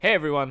Hey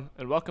everyone,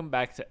 and welcome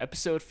back to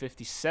episode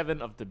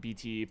 57 of the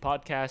BTE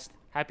podcast.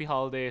 Happy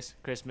holidays,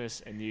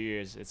 Christmas, and New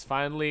Year's. It's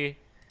finally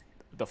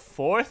the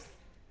 4th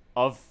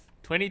of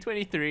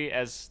 2023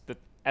 as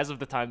of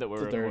the time that we're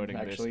It's the third, recording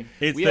actually.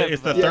 this.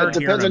 It's the Yeah, third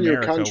it here in depends on your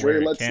America country.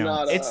 where it Let's counts.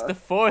 not, It's the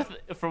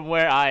 4th from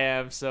where I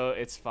am, so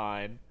it's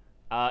fine.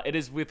 It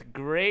is with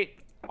great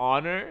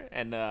honor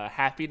and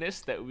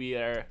happiness that we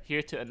are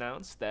here to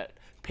announce that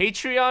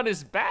Patreon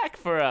is back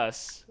for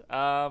us.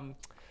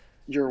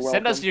 You're welcome.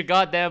 Send us your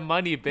goddamn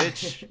money,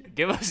 bitch.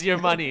 Give us your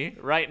money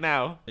right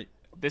now.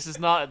 This is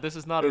not a There's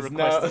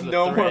request. This is a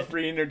no more threat.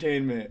 free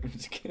entertainment. I'm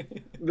just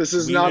kidding. This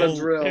is We not will- a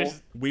drill.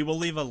 There's- We will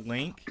leave a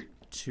link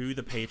to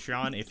the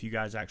Patreon if you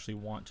guys actually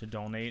want to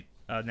donate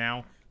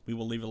now. We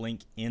will leave a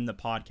link in the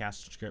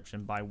podcast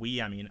description. By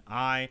we, I mean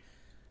I.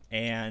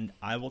 And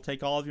I will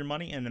take all of your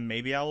money, and then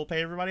maybe I will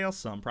pay everybody else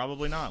some.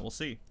 Probably not. We'll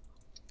see.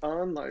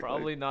 Unlikely.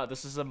 Probably not.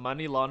 This is a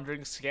money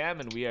laundering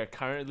scam, and we are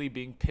currently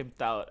being pimped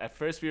out. At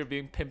first, we were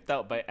being pimped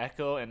out by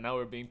Echo, and now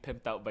we're being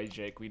pimped out by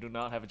Jake. We do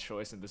not have a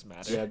choice in this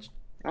matter. Yeah,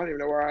 I don't even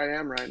know where I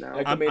am right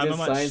now. I made I'm us a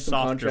much sign some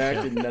softer contract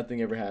pill. and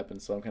nothing ever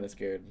happened, so I'm kind of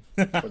scared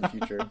for the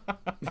future.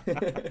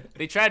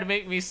 They tried to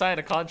make me sign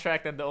a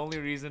contract, and the only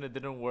reason it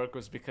didn't work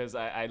was because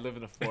I live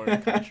in a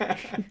foreign country.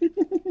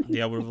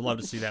 Yeah, we would love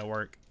to see that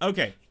work.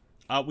 Okay.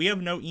 We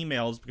have no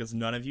emails because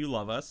none of you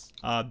love us.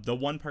 The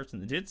one person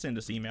that did send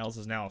us emails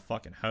is now a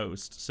fucking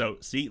host. So,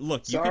 see,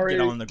 look, you could Sorry.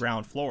 get on the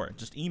ground floor.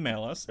 Just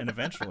email us, and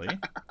eventually...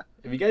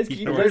 If you guys Keep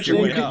keep your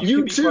listening, way up.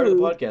 you could be part of the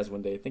You podcast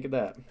one day. Think of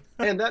that.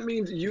 And that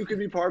means you could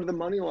be part of the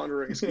money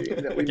laundering scheme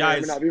that we may or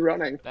Guys. may not be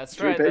running. That's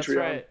through right. That's Patreon.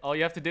 right. All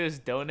you have to do is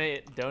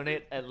donate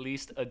at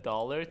least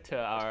 $1 to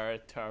our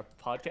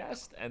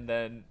podcast, and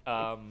then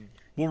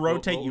We'll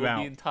rotate you we'll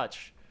out. be in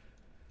touch.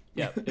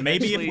 Yeah.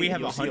 Maybe if eventually we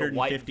have you'll see a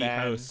white 150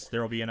 van. hosts,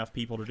 there will be enough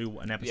people to do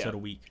an episode Yeah. a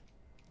week.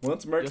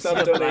 Once Merc You'll stops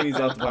see a black donating, he's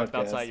out the van parked podcast.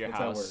 outside your That's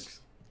how it house.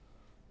 works.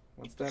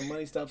 Once that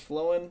money stops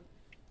flowing,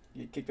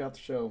 you get kicked off the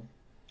show.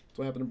 That's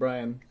what happened to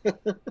Brian.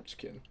 Just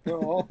kidding.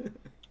 Oh,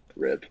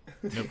 rip.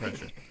 No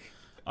pressure.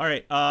 All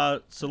right,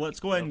 so let's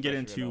go ahead No and get pressure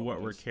at into all,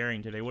 what we're boys.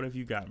 carrying today. What have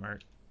you got,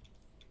 Mark?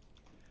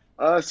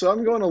 So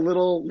I'm going a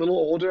little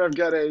older. I've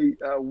got a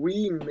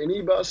Wii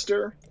Mini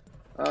Buster.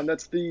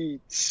 That's the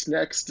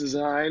SNEX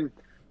design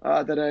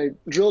that I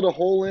drilled a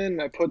hole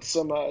in. I put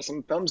some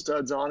thumb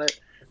studs on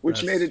it,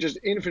 which That's- made it just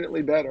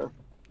infinitely better.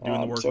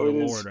 Doing the work so of the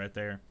it is- Lord right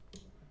there.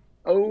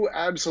 Oh,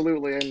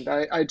 absolutely. And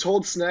I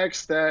told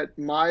Snacks that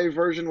my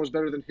version was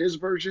better than his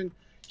version.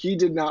 He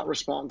did not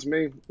respond to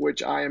me,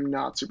 which I am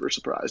not super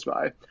surprised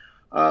by.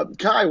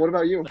 Kai, what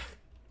about you?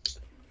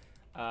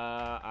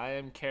 I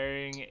am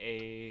carrying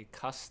a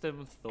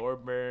custom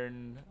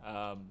Thorburn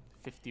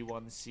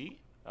 51C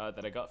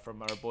that I got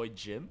from our boy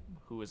Jim,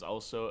 who is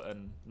also a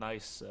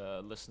nice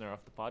listener of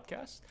the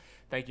podcast.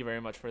 Thank you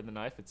very much for the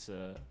knife. It's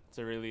a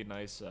really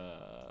nice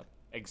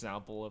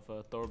example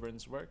of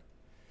Thorburn's work.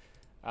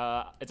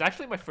 It's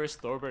actually my first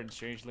Thorburn,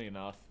 strangely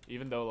enough,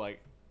 even though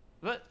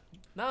but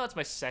no, it's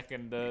my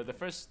second. The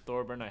first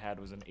Thorburn I had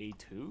was an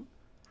A2,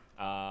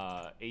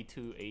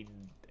 A2,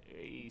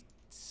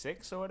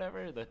 A6 or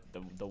whatever,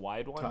 the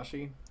wide one.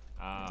 Tashi?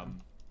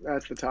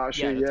 That's the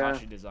Tashi, Yeah, the yeah.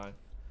 Tashi design.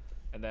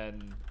 And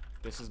then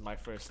this is my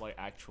first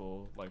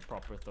actual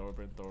proper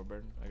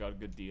Thorburn. I got a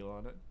good deal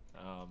on it.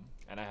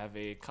 And I have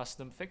a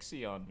custom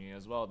fixie on me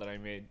as well that I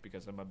made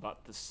because I'm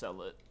about to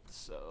sell it.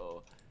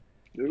 So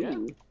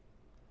Ooh.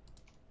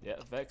 yeah,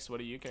 Vex, what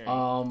are you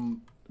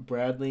carrying?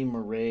 Bradley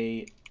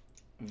Murray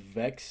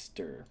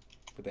Vexter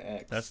with the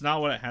X. That's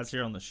not what it has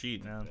here on the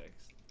sheet, man. Vex.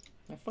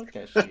 I fuck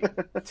that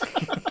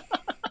shit.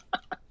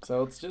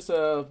 So it's just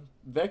a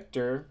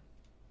Vector,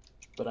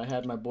 but I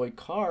had my boy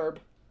Carb,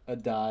 a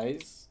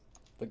Dies,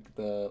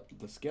 the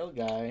scale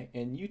guy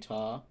in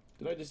Utah.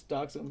 Did I just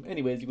dox him?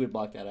 Anyways, you would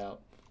block that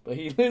out. But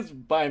he lives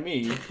by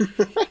me.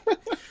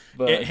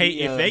 But Hey,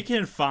 he, if they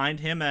can find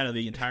him out of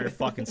the entire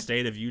fucking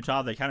state of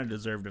Utah, they kind of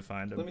deserve to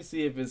find let him. me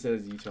see if it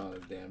says Utah on the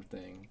damn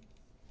thing.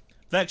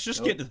 Vex,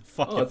 just get to the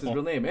fucking Oh, that's his point.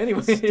 real name.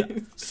 Anyway,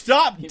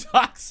 Stop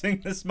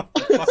doxing this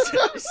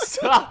motherfucker.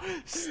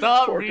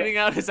 Stop Poor reading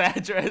out his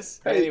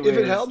address. Hey, if Anyways.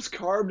 it helps,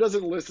 Carb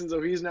doesn't listen,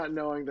 so he's not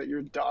knowing that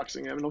you're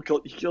doxing him,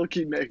 and he'll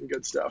keep making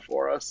good stuff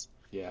for us.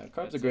 yeah, Carb's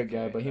That's a great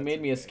guy, okay, but he that's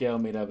made me a okay. scale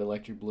made out of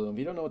electric blue. If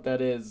you don't know what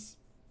that is,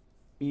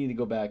 you need to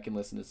go back and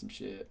listen to some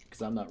shit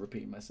because I'm not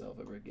repeating myself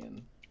ever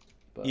again.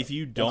 But If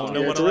you don't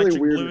know Yeah, what it's a really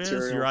electric weird blue is,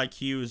 material. your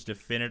IQ is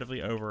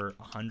definitively over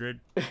 100,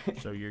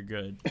 so you're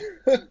good.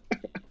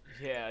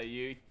 Yeah,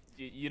 you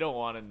don't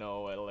want to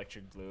know what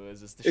electric blue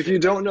is. It's the If shit you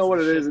don't that- know what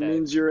it's it the is, shit it that-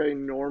 means you're a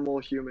normal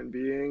human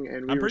being,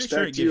 and we I'm pretty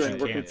sure it respect you, gives and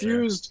you we're cancer.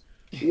 confused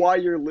why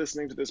you're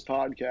listening to this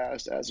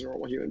podcast as a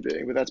normal human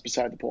being, but that's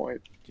beside the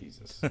point.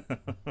 Jesus.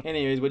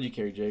 Anyways, what'd you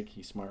carry, Jake?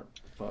 You smart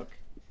fuck.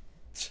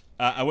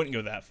 I wouldn't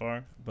go that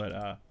far,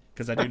 but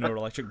because I do know what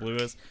electric blue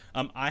is.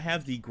 I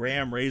have the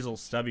Graham Razel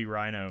Stubby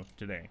Rhino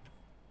today.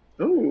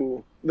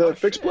 Ooh, the Oh,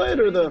 fixed shit, blade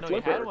I or didn't the even know you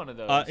had flipper? one of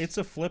those. It's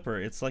a flipper.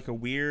 It's like a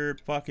weird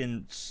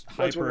fucking That's what-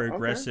 hyper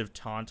aggressive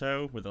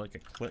Tonto with like a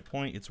clip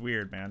point. It's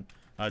weird, man.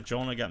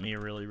 Jonah got me a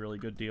really, really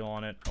good deal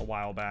on it a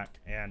while back,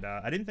 and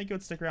I didn't think it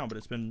would stick around, but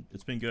it's been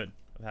good.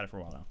 I've had it for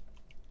a while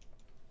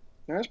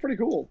now. That's pretty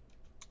cool.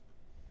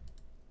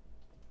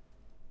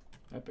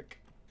 Epic.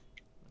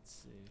 Let's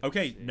see.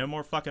 Okay, let's see. no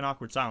more fucking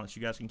awkward silence.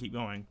 You guys can keep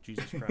going.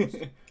 Jesus Christ.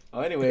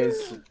 Well,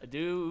 anyways,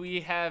 Do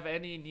we have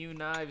any new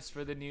knives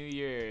for the New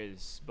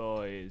Year's,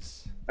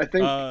 boys? I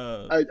think.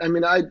 I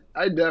mean,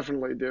 I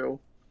definitely do.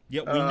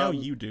 Yeah, we know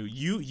you do.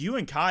 You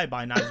and Kai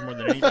buy knives more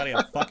than anybody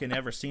I've fucking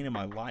ever seen in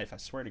my life. I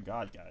swear to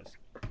God, guys.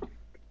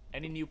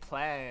 Any new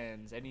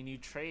plans? Any new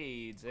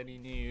trades? Any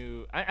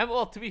new?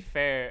 Well, to be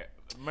fair,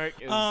 Merc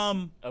is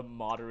a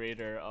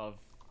moderator of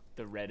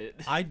the Reddit.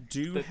 I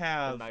do the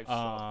have knife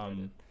swap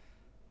Reddit.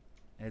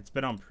 it's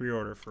been on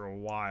pre-order for a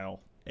while.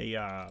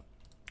 A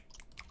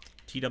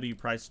TW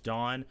Price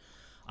Dawn.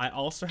 I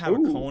also have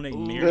Ooh. a Koenig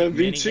The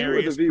Mini V2 or the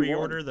Areas V1?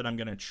 pre-order that I'm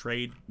gonna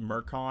trade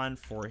Merc on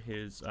for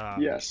his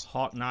Yes.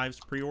 Hawk Knives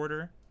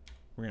pre-order.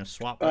 We're gonna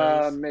swap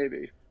those.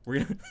 Maybe.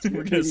 We're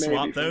gonna Maybe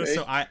swap for those. me.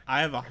 So I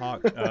have a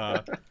Hawk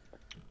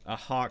a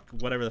Hawk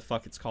whatever the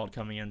fuck it's called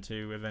coming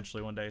into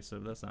eventually one day. So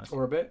that's nice.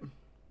 Orbit.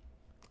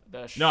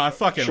 No, I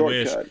fucking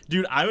wish, Shortcut.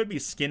 dude. I would be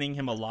skinning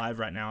him alive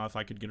right now if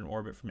I could get an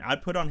Orbit from me.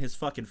 I'd put on his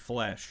fucking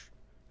flesh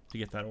to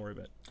get that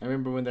Orbit. I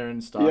remember when they're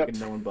in stock Yep. and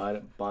no one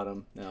bought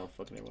them. Now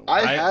fucking everyone.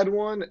 I had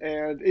one,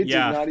 and it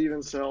Yeah. did not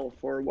even sell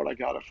for what I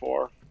got it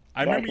for.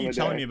 I Back remember in you the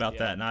telling day. me about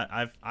Yeah. that,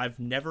 and I've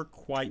never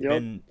quite Yep.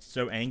 been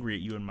so angry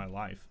at you in my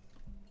life.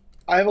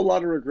 I have a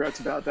lot of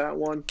regrets about that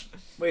one.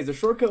 Wait, is the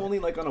shortcut only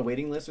like on a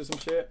waiting list or some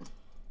shit?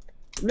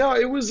 No,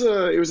 it was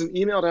an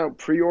emailed out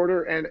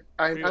pre-order, and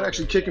I'm Pre-order,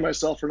 actually kicking yeah.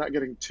 myself for not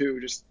getting two,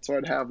 just so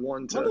I'd have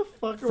one to.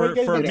 Motherfucker, why you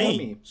guys For didn't tell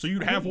me, so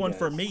you'd I hate have you one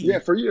for guys. me. Yeah,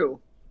 for you.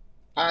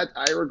 I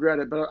regret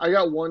it, but I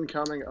got one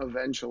coming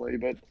eventually,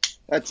 but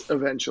that's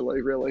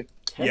eventually, really.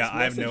 Text Yeah,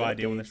 I have message no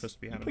idea when updates. they're supposed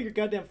to be You happening. put your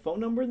goddamn phone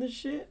number in this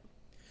shit?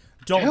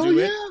 Don't Hell do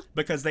yeah. it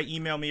because they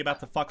emailed me about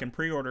the fucking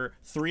pre-order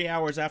 3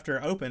 hours after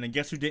it opened, and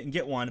guess who didn't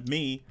get one?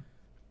 Me,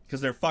 because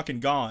they're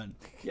fucking gone.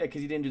 Yeah,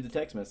 because you didn't do the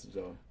text message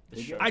though. Did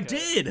you? Sure. I Okay.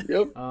 did.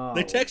 Yep. Oh,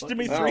 They texted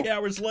me fucking- 3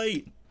 hours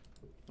late.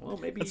 Well,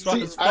 maybe That's you fine.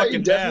 should- It's I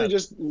fucking definitely bad.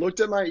 just looked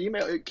at my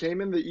email. It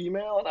came in the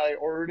email, and I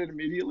ordered it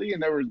immediately,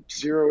 and there were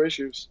zero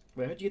issues.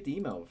 Wait, how'd you get the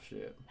email?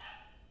 Shit.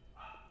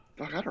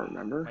 Fuck, I don't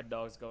remember. My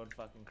dog's going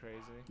fucking crazy.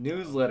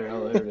 Newsletter.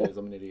 Oh, there it is.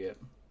 I'm an idiot.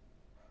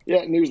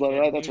 Yeah, newsletter.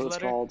 Yeah, That's what it's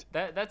newsletter? called.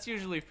 That's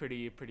usually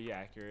pretty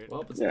accurate.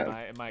 Well, it's-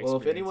 Yeah. in my Well,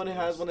 if experience, anyone it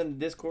has is. one in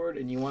Discord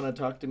and you want to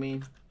talk to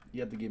me, you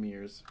have to give me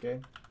yours,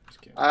 okay?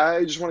 Just kidding.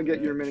 I just want to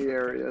get your mini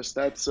areas.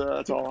 That's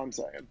all I'm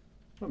saying.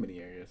 How many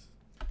areas?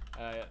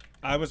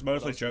 I was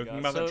mostly else you joking got?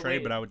 about that So, trade,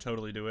 wait. but I would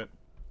totally do it.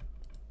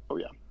 Oh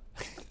yeah.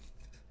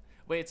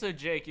 Wait, so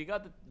Jake, you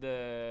got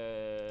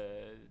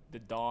the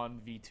Dawn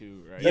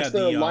V2, right? That's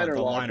the liner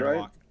lock, liner right?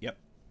 lock. Yep.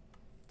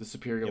 The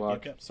superior Yep, lock.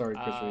 yep, yep. Sorry,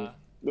 Chris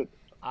Reeve.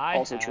 I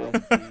Also have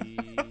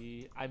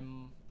true.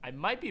 I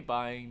might be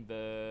buying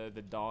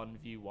the Dawn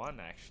V1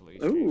 actually.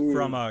 Ooh.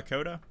 From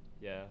Coda.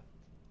 Yeah.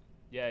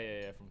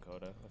 Yeah, from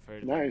Coda. I've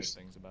heard Nice.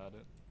 good things about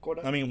it.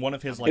 Coda? I mean, one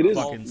of his It like is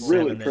fucking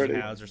really 7 that pretty. he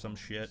has or some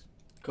shit.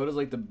 Coda's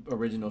like the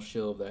original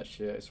shill of that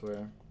shit, I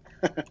swear.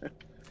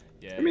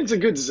 Yeah. I mean, it's a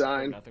yeah, good I've heard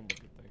design. Nothing but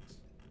good things.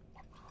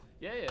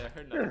 Yeah, I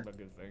heard nothing but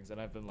good things,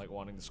 and I've been like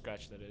wanting to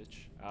scratch that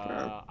itch.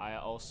 Yeah. I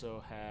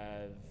also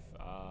have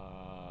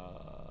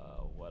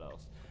what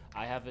else?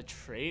 I have a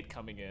trade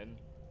coming in.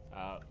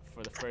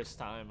 For the first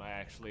time, I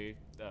actually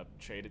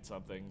traded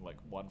something like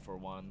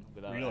 1-for-1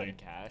 without Really? having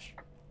cash.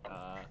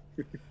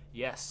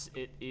 Yes,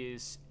 it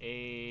is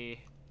a.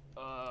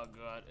 Oh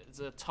god, it's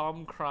a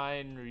Tom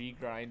Crine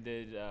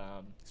regrinded.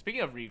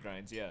 Speaking of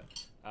regrinds, yeah,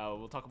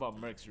 we'll talk about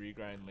Merc's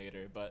regrind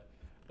later, but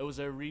it was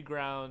a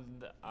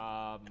reground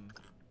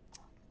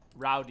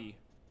Rowdy.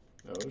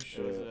 Oh, It was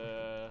shit.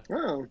 a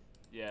Oh.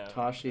 yeah.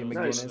 Tashi it was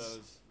McGinnis. one of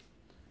those-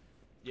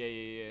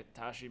 Yeah.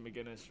 Tashi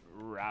McGinnis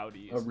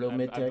Rowdy. A real I've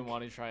mid-tech? been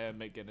wanting to try a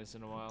McGinnis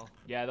in a while.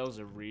 Yeah, that was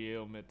a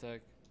real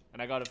mid-tech.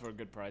 And I got it for a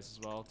good price as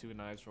well. 2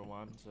 knives for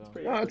 1. So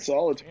pretty Oh, that's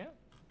solid. yeah.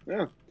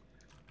 Yeah.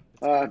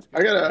 It's good, it's I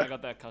good. gotta- And I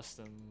got that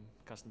custom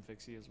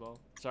fixie as well.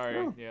 Sorry,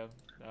 Oh. yeah.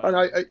 And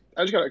I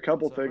just got a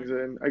couple What's up, things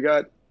in. I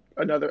got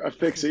a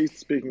fixie.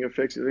 Speaking of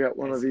fixies, I got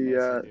one of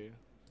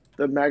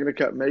the Magna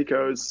Cut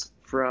Makos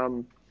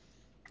from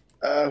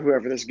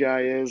whoever this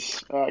guy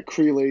is,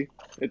 Creeley.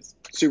 It's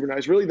super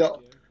nice. Really,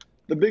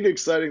 the big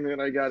exciting thing that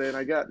I got in,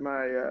 I got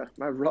my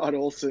my Rod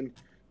Olson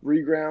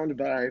reground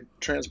by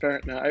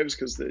Transparent Knives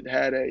because it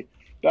had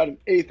about an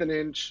eighth of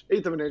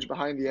an inch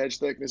behind the edge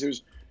thickness. It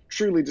was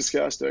truly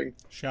disgusting.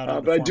 Shout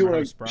out But I to do former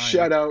want host to Brian.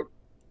 shout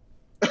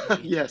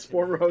out, yes,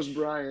 former host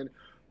Brian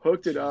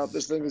hooked it up.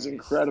 This thing is Christ.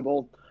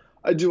 incredible.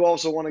 I do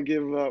also want to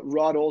give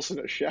Rod Olson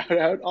a shout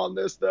out on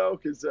this though,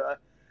 because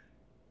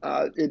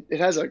it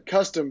has a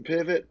custom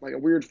pivot, like a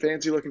weird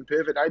fancy looking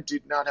pivot. I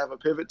did not have a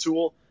pivot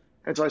tool,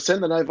 and so I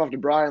sent the knife off to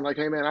Brian, like,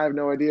 hey man, I have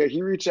no idea.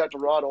 He reached out to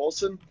Rod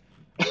Olson,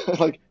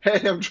 like,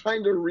 hey, I'm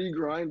trying to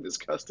regrind this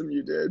custom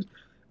you did,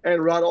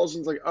 and Rod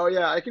Olson's like, oh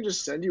yeah, I can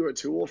just send you a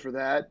tool for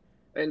that.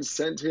 And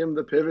sent him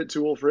the pivot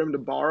tool for him to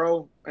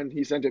borrow, and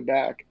he sent it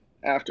back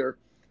after.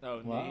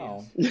 Oh,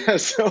 Wow. knees. Yeah,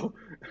 so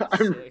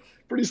I'm Sick.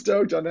 pretty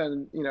stoked on that.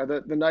 And,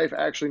 the knife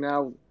actually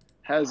now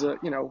has a,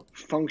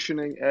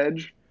 functioning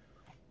edge,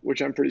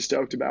 which I'm pretty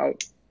stoked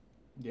about.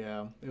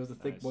 Yeah, it was a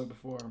thick Nice. boy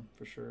before,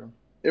 for sure.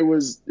 It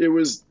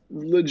was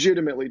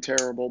legitimately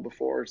terrible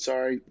before.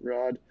 Sorry,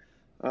 Rod.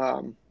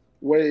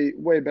 Way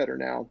way better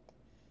now.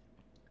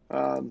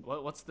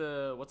 What's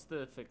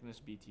the thickness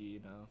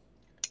BTE now?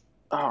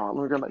 Oh,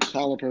 let me grab my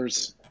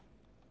calipers.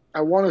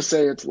 I want to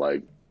say it's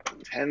like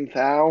 10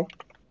 thou.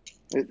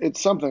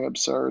 It's something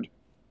absurd.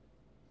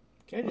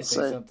 Can I just Let's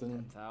say say-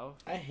 something? Thou?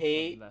 I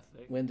hate Something that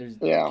thick? when there's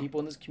Yeah. people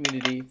in this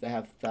community that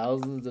have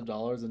thousands of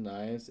dollars in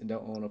knives and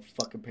don't own a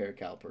fucking pair of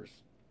calipers.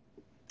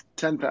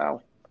 10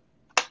 thou.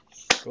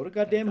 Go to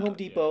goddamn Home Yeah.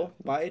 Depot,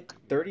 buy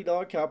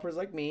 $30 calipers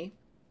like me,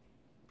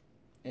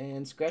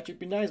 and scratch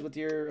up your knives with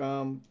your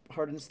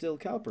hardened steel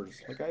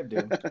calipers like I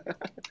do.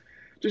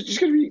 just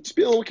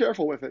be a little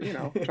careful with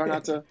it. Try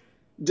not to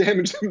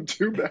damage them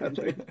too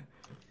badly.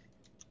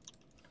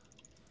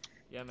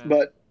 Yeah, man.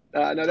 But You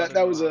no, gotta that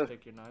know was how a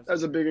thick your knives that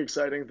was are. a big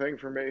exciting thing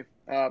for me.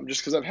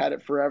 Just because I've had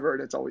it forever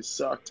and it's always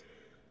sucked.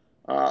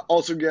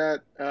 Also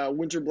got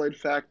Winterblade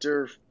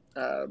Factor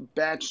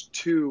Batch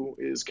 2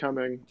 is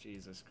coming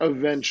Jesus Christ.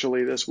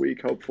 eventually this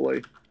week,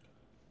 hopefully.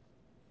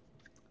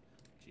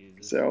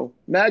 Jesus. So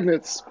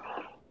magnets.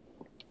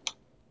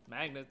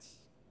 Magnets.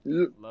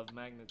 Yep. Love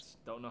magnets.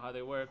 Don't know how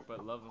they work,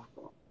 but love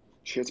them.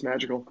 Shit's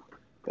magical.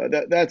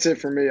 That's it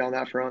for me on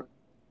that front.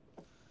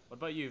 What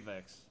about you,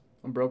 Vex?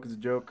 I'm broke as a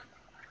joke.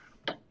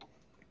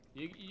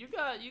 You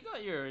got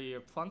your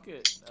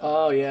Plunkett.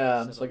 Oh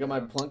yeah, set so I got up my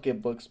now.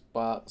 Plunkett book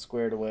spot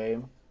squared away.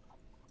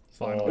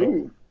 Finally.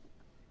 Ooh.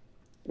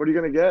 What are you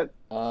gonna get?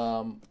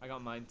 I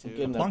got mine too.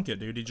 getting Plunkett,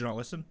 dude. Did you not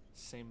listen?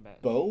 Same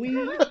batch.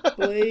 Bowie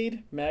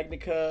blade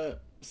Magnica,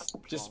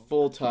 just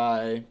full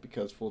tie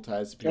because full tie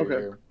is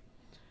superior.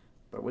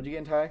 But what'd you get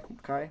in tie?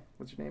 Kai?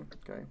 What's your name?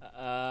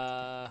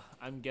 Kai.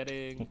 I'm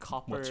getting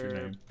copper What's your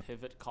name?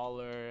 pivot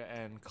collar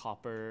and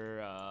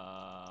copper.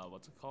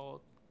 What's it called?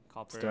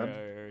 Copper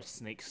Stud?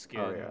 snake skin.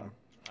 Oh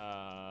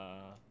yeah.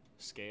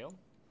 Scale,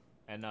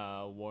 and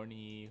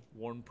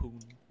Warn Poon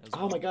as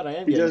well. Oh my god, I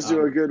am He getting does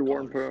do a good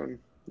colors. Warnpoon.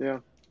 Yeah.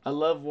 I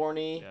love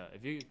Warney Yeah,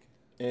 if you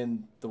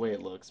and the way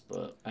it looks,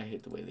 but I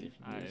hate the way that he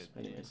moves. I-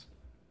 Anyways,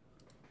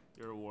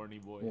 you're a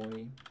Warny boy.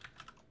 Warney.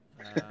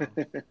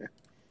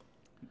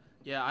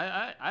 Yeah,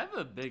 I have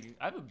a big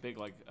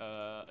like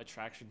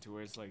attraction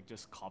towards like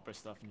just copper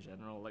stuff in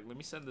general. Like, let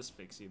me send this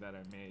fixie that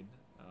I made.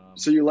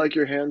 So you like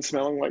your hands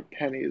smelling like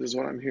pennies, is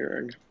what I'm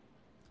hearing.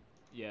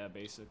 Yeah,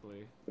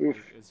 basically. Oof.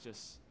 Like, it's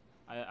just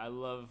I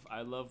love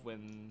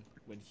when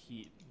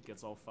heat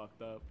gets all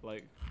fucked up,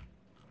 like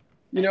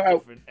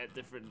at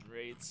different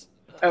rates.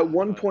 At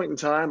one But- point in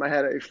time, I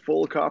had a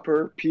full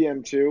copper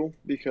PM2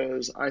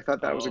 because I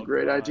thought that was a Oh,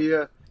 great God.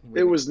 idea.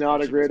 It was not a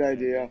That shit was great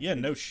heavy. idea. Yeah,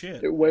 no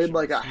shit. It weighed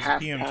like a He's a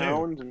half PM2.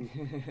 pound and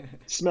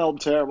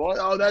smelled terrible.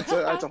 Oh, that's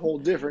a whole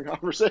different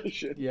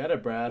conversation. Yeah, I had a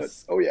But,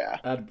 brass. oh yeah.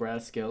 I had a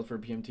brass scale for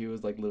PM2. It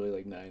was like literally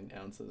like 9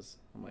 ounces.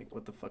 I'm like,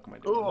 what the fuck am I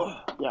doing?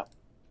 Oh yeah.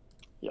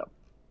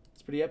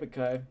 It's pretty epic,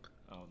 Kai.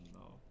 Oh no.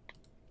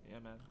 Yeah,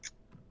 man.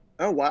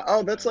 Oh wow.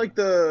 Oh, that's like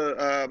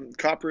the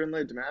copper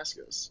inlaid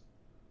Damascus.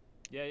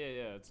 Yeah.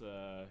 It's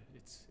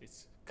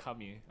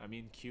Kami. I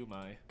mean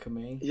Kumai.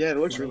 Kamei. Yeah, it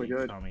looks Flame. really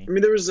good. Tommy. I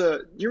mean, there was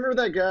do you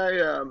remember that guy,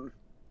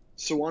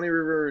 Sewanee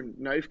River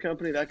Knife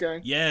Company? That guy?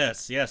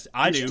 Yes,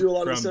 I Used do. to do a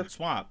lot of From stuff.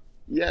 Swap.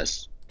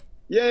 Yes.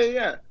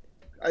 Yeah.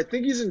 I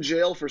think he's in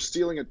jail for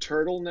stealing a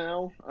turtle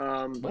now.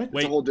 What? It's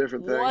Wait. a whole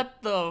different thing. What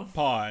the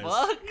Pause.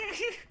 fuck?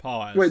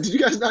 Pause. Wait, did you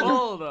guys not know?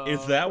 Hold on.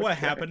 Is that what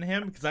Okay. happened to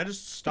him? Because I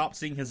just stopped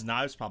seeing his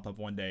knives pop up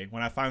one day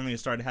when I finally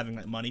started having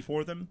like money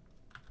for them.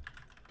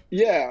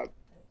 Yeah.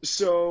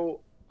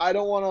 So I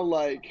don't want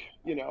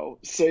to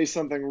say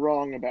something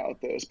wrong about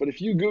this, but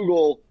if you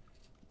Google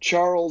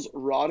Charles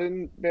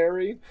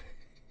Roddenberry,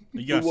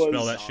 You gotta was-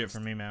 spell that shit for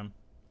me, man.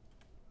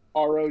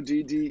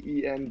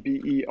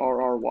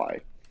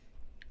 Roddenberry.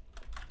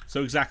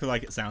 So exactly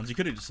like it sounds. You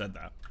could have just said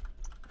that.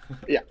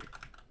 Yep.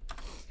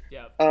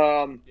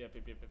 Um, Yep.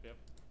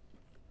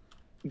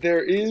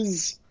 there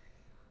is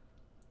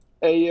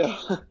a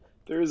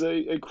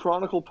a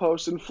Chronicle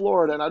post in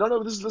Florida, and I don't know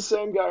if this is the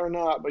same guy or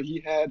not, but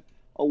he had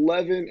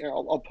 11.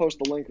 I'll post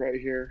the link right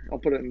here. I'll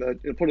put it in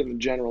the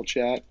general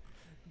chat.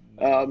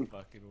 No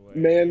fucking way.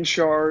 Man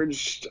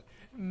charged.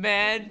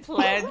 Man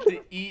planned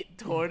to eat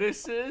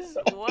tortoises?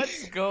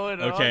 What's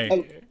going Okay.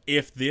 on here?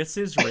 If this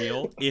is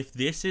real, if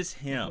this is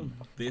him,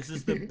 this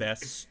is the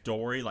best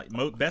story, like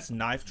best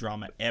knife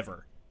drama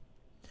ever.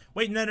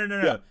 Wait, no,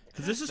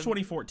 because this is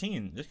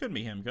 2014. This couldn't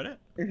be him, could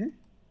it?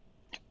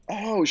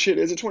 Oh shit!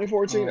 Is it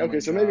 2014? Oh, my okay,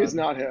 so maybe it's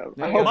God. not him.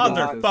 No, I it hope wasn't.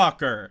 not.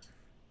 Motherfucker!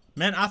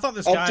 Man, I thought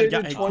this guy Updated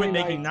had quit 29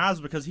 making knives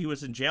because he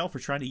was in jail for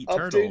trying to eat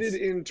turtles. Updated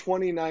in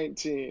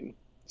 2019.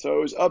 So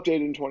it was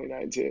updated in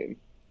 2019.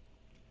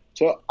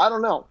 So I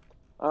don't know.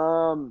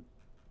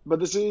 But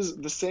this is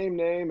the same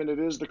name and it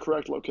is the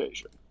correct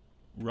location.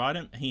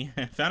 Rodden, he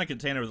found a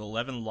container with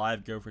 11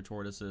 live gopher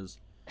tortoises.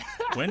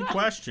 When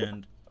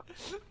questioned,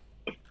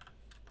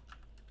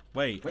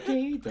 Wait, Why can't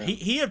he eat them?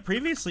 he had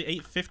previously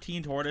ate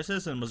 15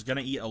 tortoises and was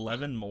gonna eat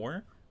 11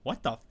 more.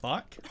 What the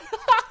fuck?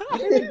 Are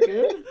they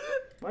good?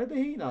 Why are they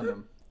hating on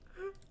them?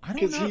 I don't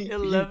 'Cause know. he-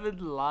 11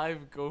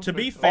 live gophers. To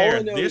be All fair,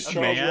 I know is this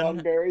Charles man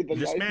Roddenberry, the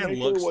knife maker,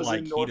 looks was in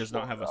like he North does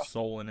not have a Florida.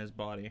 soul in his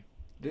body.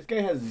 This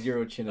guy has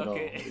zero chin at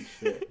Okay. all. Holy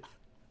shit.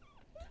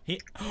 He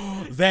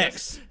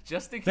Vex.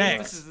 Just in case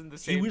Vex. this isn't the He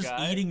same was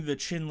guy. eating the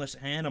chinless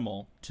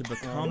animal to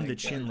become my the God.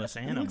 chinless He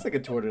animal. looks like a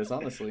tortoise,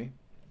 honestly.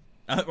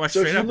 Well, So if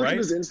straight you up, look at right?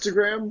 his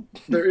Instagram,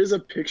 there is a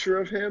picture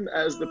of him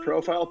as the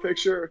profile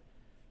picture,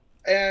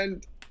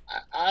 and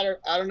I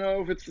don't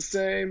know if it's the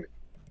same.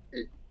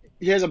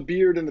 He has a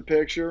beard in the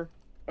picture,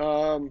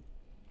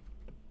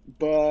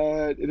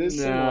 but it is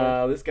similar.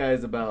 No, this guy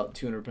is about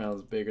 200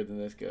 pounds bigger than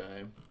this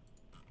guy.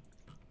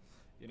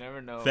 You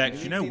never know. Vex,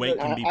 man. you know See weight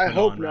that- can be I put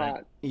hope on, right?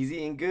 not. He's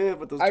eating good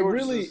with those I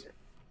tortoises. really,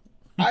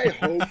 I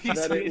hope He's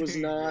that it was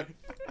eating- not.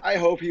 I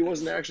hope he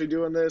wasn't actually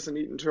doing this and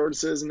eating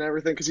tortoises and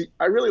everything because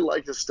I really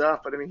like his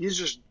stuff, but I mean he's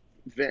just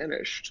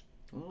vanished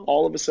Well,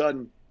 all of a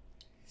sudden.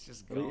 It's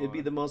just it'd be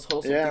gone. the most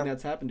wholesome Yeah. thing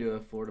that's happened to a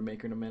Florida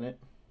maker in a minute.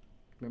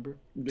 Remember?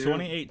 Yeah.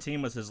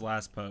 2018 was his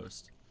last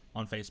post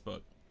on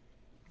Facebook.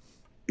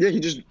 Yeah, he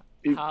just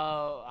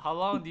How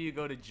long do you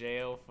go to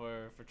jail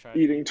for trying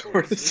eating to eat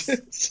tortoises?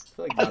 tortoises. I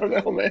feel like I not don't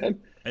that know, long.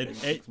 man. It,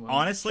 Six months.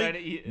 honestly, Try to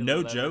eat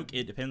no 11. joke.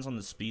 It depends on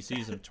the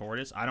species of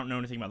tortoise. I don't know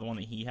anything about the one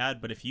that he had,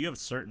 but if you have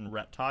certain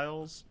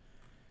reptiles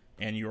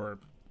and you're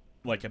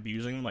like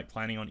abusing them, like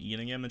planning on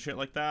eating them and shit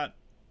like that,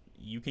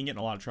 you can get in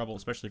a lot of trouble,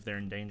 especially if they're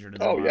endangered. In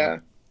the Oh wild. yeah,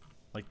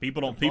 Like people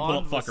don't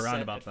Bond fuck was around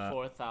set about at that.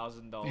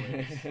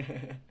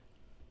 $4,000.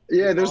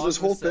 yeah. There's this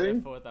whole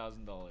thing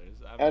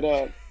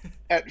 $4,000.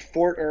 at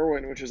Fort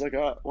Irwin, which is like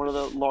one of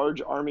the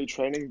large army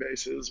training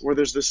bases, where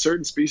there's this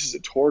certain species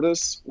of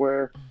tortoise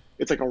where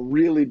it's like a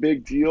really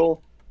big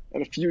deal.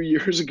 And a few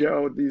years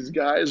ago, these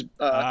guys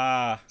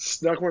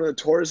snuck one of the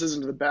tortoises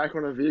into the back of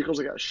one of the vehicles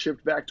and got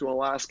shipped back to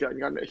Alaska and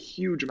got in a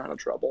huge amount of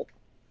trouble.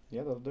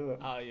 Yeah, they'll do it.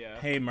 Oh yeah.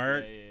 Hey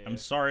Mert, Yeah, yeah, yeah. I'm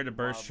sorry to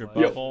burst your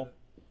Wildlife. bubble.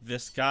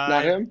 This guy,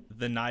 Not him?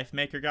 the knife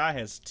maker guy,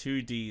 has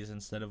 2 D's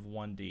instead of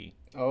 1 D.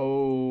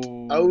 Oh.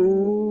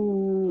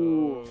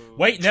 Oh.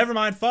 Wait, never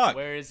mind. Fuck.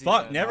 Where is he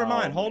Fuck. then? Never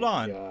mind. Hold my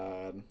on.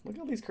 God. Look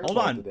at all these curves Hold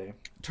on. today.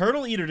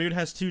 Turtle Eater dude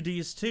has 2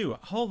 D's too.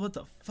 Oh, what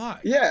the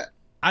fuck? Yeah,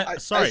 I I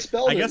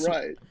spelled guess it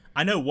right.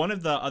 I know one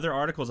of the other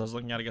articles I was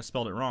looking at, I guess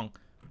spelled it wrong.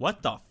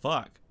 What the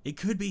fuck? It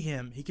could be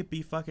him. He could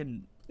be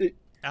fucking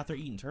out there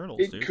eating turtles,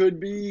 It dude. could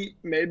be,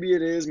 maybe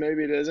it is,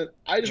 maybe it isn't.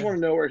 I just want to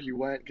know where he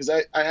went because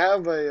I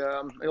have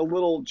a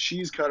little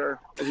cheese cutter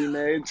that he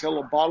made. It's got a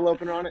little bottle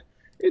opener on it.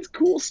 It's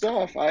cool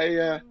stuff.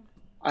 I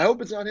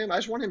hope it's not him. I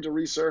just want him to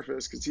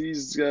resurface because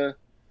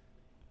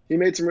he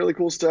made some really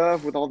cool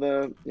stuff with all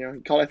the he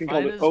called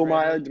Find it his Oh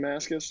My Reddit.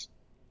 Damascus.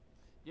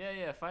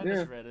 Yeah. Find Yeah.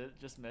 his Reddit.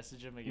 Just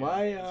message him again.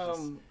 Why,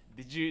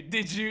 It's just,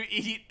 did you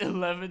eat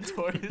 11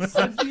 tortoises?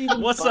 How'd you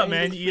even What's up, find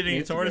man? his You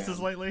eating freaking tortoises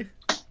Instagram? lately?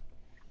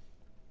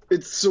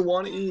 It's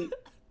Suwannee,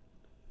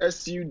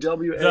 SUWAN.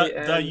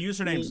 The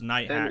username's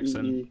Night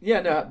Haxon.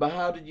 Yeah, no, but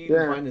how did you even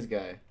Yeah. find this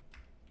guy?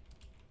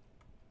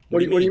 What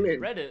do you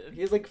mean? Reddit.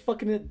 He has like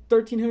fucking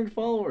 1,300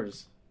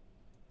 followers.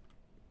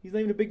 He's not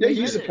even a big Yeah, name.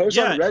 he used to Reddit. post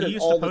Yeah, on Reddit he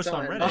used all to post the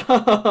on time. Reddit.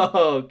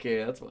 Oh,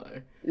 okay, that's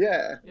why.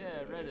 Yeah. Yeah,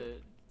 Reddit.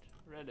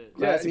 Yeah,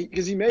 Classic.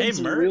 because he made Hey,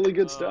 some Mert. really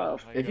good Oh,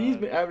 stuff. my If he's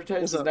God. been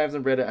advertising What's his up? knives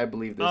on Reddit, I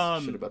believe this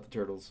Um, shit about the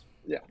turtles.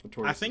 Yeah. The I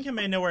tortoises. think I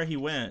may know where he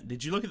went.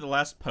 Did you look at the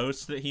last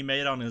post that he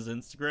made on his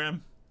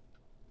Instagram?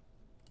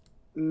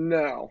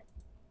 No.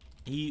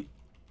 He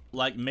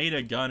made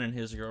a gun in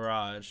his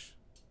garage,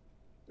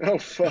 Oh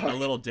fuck. a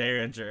little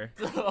Derringer.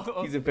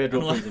 He's in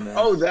federal Like- prison now.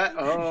 Oh that.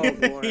 Oh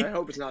boy. I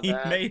hope it's not He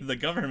that. made the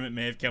government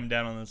may have come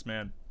down on this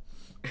man.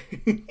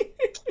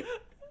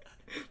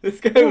 This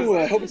guy was. Ooh,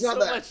 I hope it's There's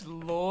not so that.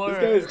 much lore. This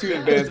guy is too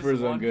advanced Just for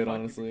his own one good,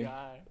 fucking honestly.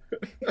 guy.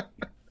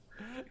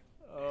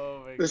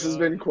 Oh my This God. has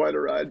been quite a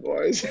ride,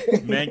 boys.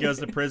 Man goes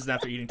to prison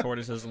after eating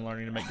tortoises and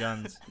learning to make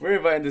guns. We're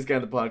inviting this guy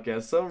on the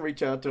podcast. Someone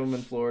reach out to him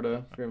in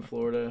Florida. If you're in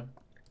Florida.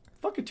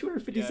 Fucking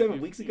 257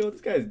 Yeah, weeks ago,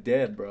 this guy's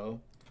dead, bro.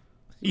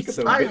 He's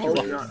So I bitch hope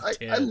raised. not. I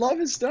dead. love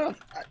his stuff.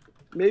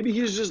 Maybe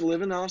he's just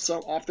living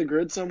off the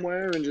grid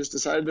somewhere and just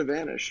decided to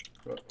vanish.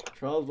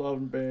 Charles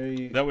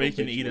Lovenberry. That way he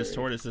can eat his obituary.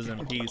 tortoises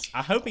in peace.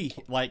 I hope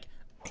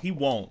he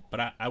won't,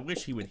 but I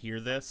wish he would hear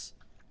this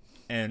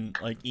and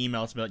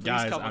email us and be like, Please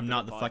guys, come I'm on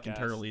not to the the fucking podcast.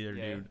 turtle eater,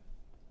 Yeah.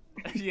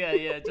 dude.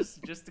 yeah.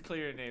 Just to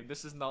clear your name,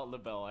 this is not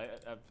Libel.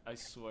 I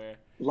swear.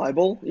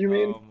 Libel, you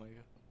mean? Oh my God.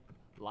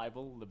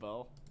 Libel,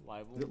 Libel,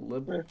 Libel. Is it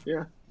liberal?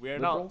 Yeah. We are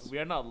Liberals?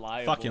 not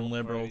liable. Fucking for any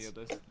liberals. of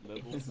this.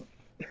 Liberals.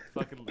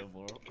 Fucking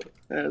liberal.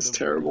 That's Liberals.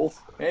 terrible.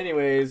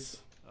 Anyways,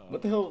 Oh.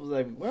 what the hell was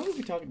I? Why was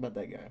we talking about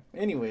that guy?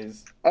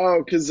 Anyways,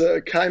 Oh, because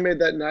Kai made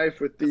that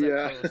knife with 'Cause I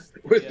the post-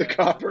 with the yeah, I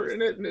copper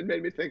in it, posted. and it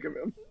made me think of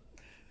him.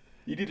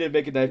 you need to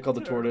make a knife called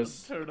the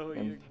tortoise Turtle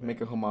and eating.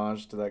 make a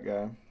homage to that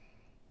guy.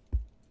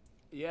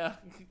 Yeah.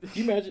 Can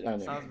you imagine? I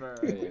know. Sounds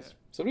about right. Anyways,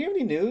 so do we have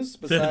any news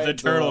The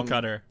besides turtle um,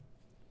 cutter.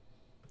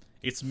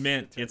 It's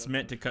meant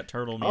to cut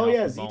turtle meat Oh off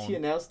yeah, the ZT bone.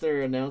 announced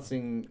they're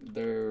announcing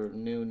their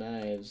new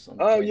knives. On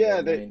Oh January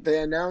yeah, 9th. they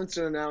announced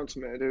an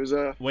announcement. It was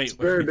a Wait, it's a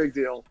very big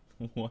deal.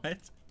 What?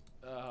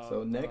 Oh,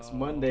 So next no.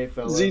 Monday,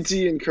 fellas.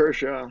 ZT and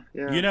Kershaw.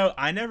 Yeah. You know,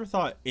 I never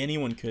thought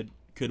anyone could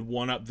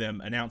one up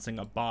them announcing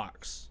a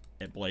box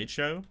at Blade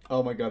Show.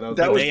 Oh my god, that was.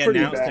 That But was they pretty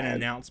announced an bad.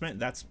 announcement.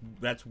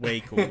 That's way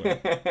cooler.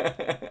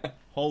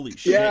 Holy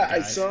shit, Yeah, I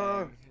guys.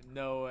 saw.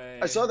 No way.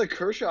 I saw the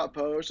Kershaw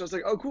post. I was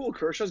like, oh, cool,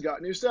 Kershaw's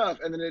got new stuff.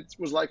 And then it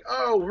was like,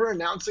 oh, we're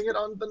announcing it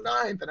on the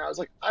 9th. And I was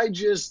like, I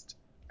just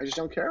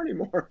don't care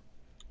anymore.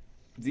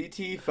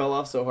 ZT fell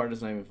off so hard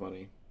it's not even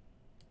funny.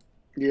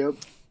 Yep.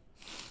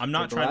 I'm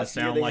Like, not the trying to last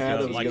year sound they like had,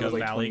 a it was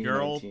like Valley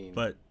girl, 2019.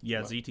 but yeah,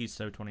 Wow. ZT's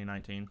so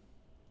 2019.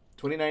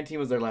 2019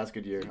 was their last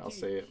good year. I'll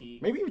say it.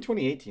 Maybe even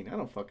 2018. I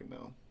don't fucking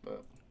know.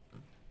 But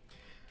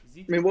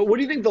I mean, what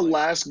do you think the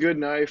last good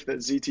knife that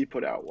ZT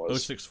put out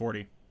was?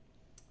 0640.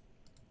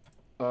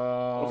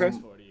 Okay.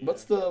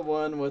 What's the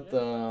one with the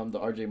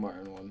RJ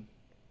Martin one?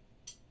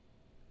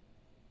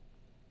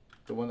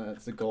 The one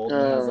that's the gold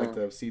and has like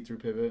the see-through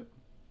pivot.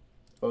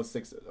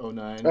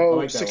 0609. I Oh,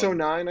 like that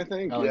 609, I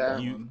think. I like Yeah.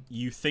 that.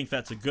 You think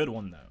that's a good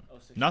one though?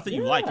 Not that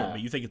you like it, Yeah. but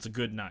you think it's a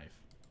good knife.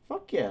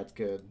 Fuck yeah, it's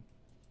good.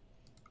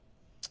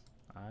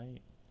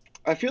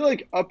 I feel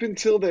like up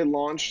until they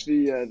launched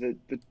the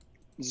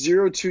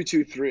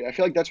 0223, I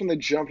feel like that's when they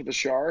jumped the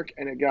shark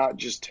and it got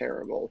just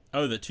terrible.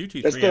 Oh, the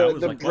 223. That's the- I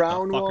was the like,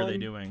 brown what the fuck are they one.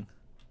 doing?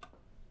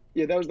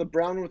 Yeah, that was the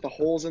brown one with the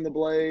holes in the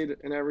blade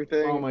and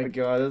everything. Oh my Like,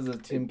 god, this is a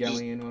Tim it just-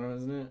 Gallion one,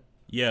 isn't it?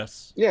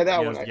 Yes. Yeah, that Yeah,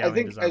 one. it was the I think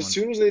Galleon design as one.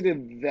 soon as they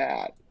did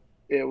that,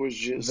 it was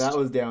just That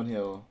was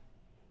downhill.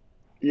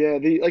 yeah.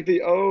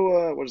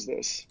 What is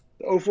this?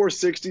 The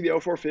 0460, the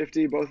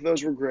 0450, both of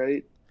those were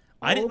great.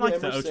 I didn't All like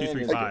the Emerson is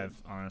 0235,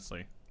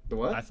 honestly. The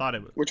what? I thought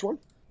it was Which one?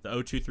 the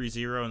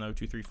 0230 and the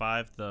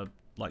 0235, the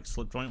like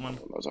slip joint one.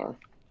 Those are.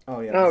 Oh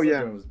yeah. Oh, the yeah.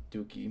 second one was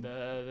Dookie.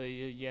 The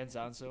Yan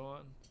Zanzo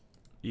one.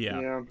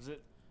 Yeah. Was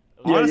it?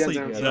 Yeah, Honestly,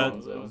 Yan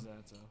Zanzo. the, That was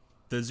Zanzo.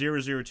 the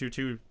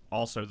 0022,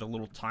 also the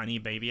little tiny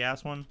baby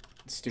ass one.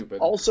 Stupid.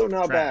 Also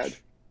not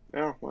Trash.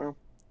 bad. Oh well.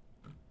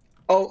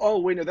 Oh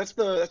wait, no, that's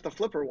the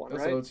flipper one,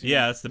 That's right? O2.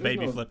 Yeah, it's the There's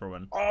baby no- flipper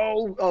one.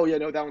 Oh yeah,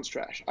 no, that one's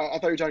trash. I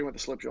thought you were talking about the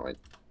slip joint.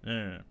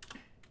 Yeah.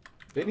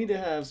 They need to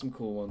have some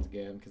cool ones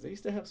again because they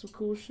used to have some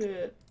cool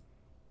shit.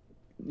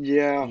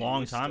 Yeah. A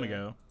long time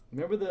ago.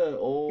 Remember the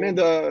old Man,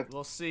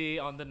 We'll see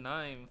on the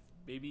 9th,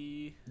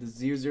 baby. the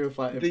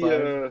 005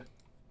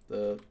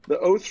 the the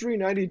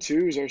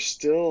 0392s are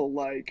still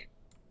like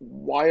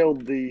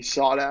wildly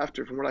sought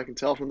after from what I can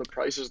tell from the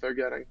prices they're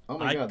getting. oh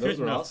my I god, those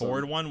couldn't were awesome.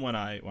 afford one when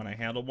I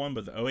handled one,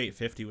 but the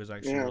 0850 was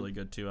actually Yeah. really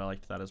good too. I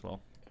liked that as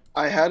well.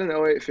 I had an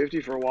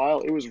 0850 for a while.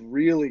 It was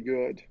really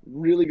good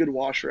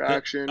washer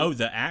action.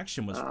 The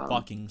action was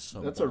fucking so.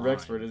 That's a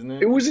Rexford, isn't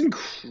it? It was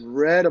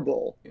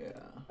incredible. Yeah.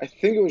 I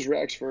think it was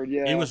Rexford.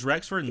 Yeah, It was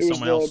Rexford and It was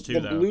someone else too, the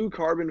though. blue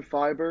carbon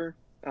fiber.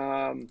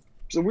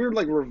 It's a weird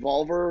like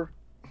revolver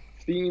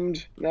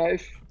themed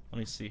knife. Let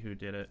me see who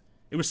did it.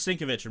 It was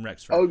Sinkovich and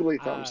Rexford. Ugly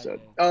Ah, Thumbstud.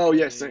 yeah. Oh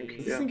yeah, Yeah, Sink. yeah,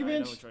 Is Yeah, it I know Sinkovich?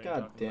 which one you're God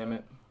talking damn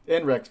about. it.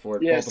 And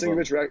Rexford. Yeah, both of them.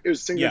 Sinkovich. It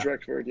was Sinkovich Yeah.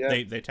 Rexford.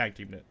 Yeah. They tag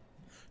teamed it.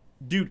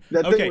 Dude,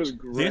 That thing okay, was this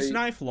great.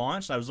 knife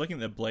launched. I was looking at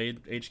the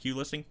Blade HQ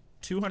listing,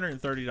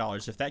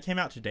 $230. If that came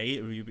out today,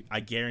 it would be, I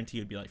guarantee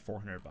it would be like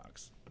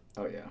 $400.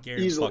 Oh yeah.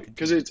 Guarantee Easily, fucking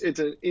because you. it's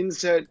an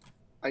inset.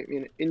 I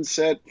mean,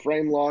 inset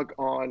frame lock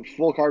on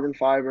full carbon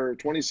fiber,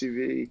 20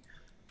 CV,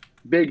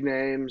 big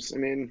names. I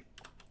mean,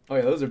 Oh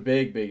yeah, those are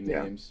big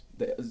Yeah. names.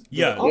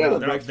 Yeah, all yeah, the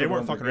they Rexford weren't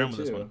ones are fucking around good,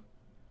 with this too. one.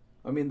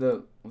 I mean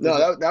the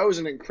no, that was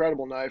an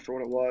incredible knife for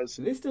what it was.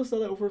 do they still sell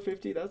that over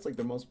 50? That's like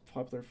their most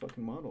popular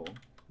fucking model.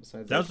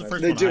 Besides That was the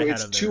first They one do. I had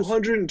It's of theirs.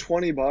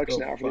 $220 Oh,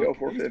 now for fuck. the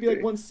It used to be 0450. like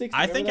 160.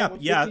 I think remember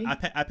that,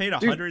 150? I paid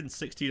Dude.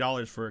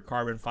 $160 for a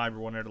carbon fiber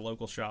one at a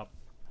local shop.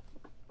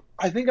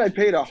 I think I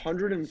paid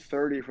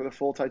 $130 for the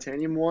full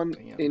titanium one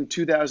Damn. in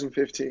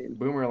 2015.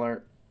 Boomer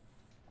alert.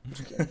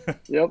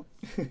 Yep.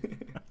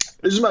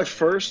 This is my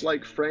first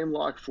like frame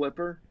lock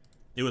flipper,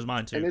 It was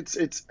mine too. and it's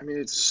I mean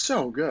it's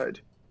so good.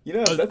 You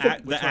know, Oh,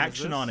 that's the one is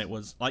action this? on it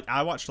was like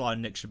I watched a lot of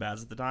Nick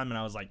Shabazz at the time, and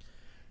I was like,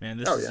 "Man,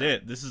 this Oh, is yeah.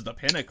 it. This is the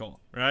pinnacle,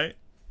 right?"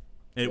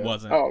 It Yeah.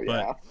 wasn't. Oh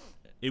but yeah,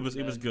 it was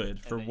good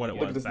for what it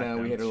Look at was this back now,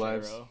 we then. hit our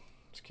lives. Shiro.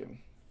 Just kidding.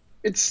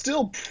 it's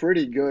still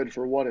pretty good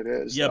for what it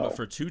is. Yeah, though. but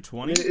for I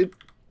 220, mean,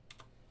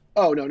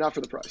 oh no, not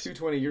for the price.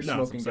 220, you're No,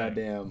 that's smoking what I'm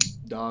saying. goddamn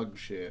dog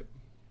shit.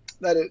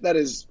 That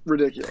is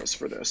ridiculous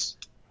for this.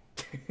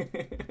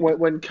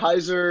 When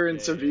Kaiser and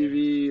Yeah.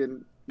 Civivi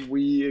and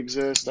we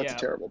exist, that's Yeah. a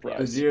terrible The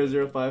price.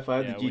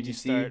 0055, Yeah, the when you GGC,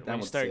 start, that when you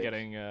one's start sick.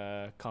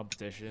 getting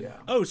competition. Yeah.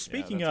 oh, Yeah,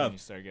 speaking that's when of, you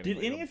start getting, did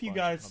like, any a of you bunch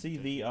guys see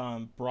competition.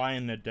 the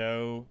Brian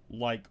Nadeau,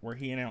 like where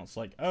he announced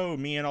like, "Oh,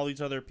 me and all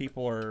these other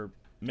people are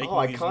making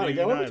Oh, these iconic.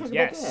 new I want to knives." talk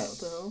Yes.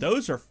 about that. What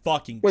Those are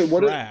fucking Wait,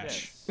 what are-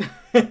 trash.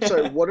 Yes.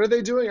 Sorry, what are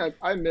they doing?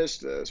 I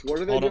missed this. What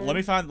are they Hold doing? on, let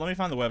me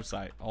find the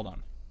website. Hold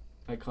on.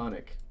 the hell?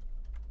 Iconic.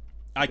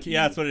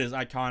 Yeah, that's what it is.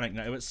 Iconic.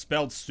 No, it was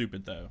spelled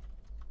stupid though.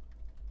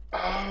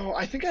 Oh,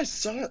 I think I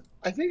saw it.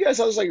 I think I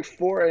saw this like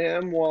 4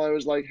 a.m. while I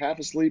was like half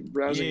asleep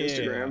browsing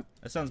Instagram.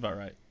 That sounds about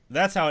right.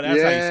 That's how you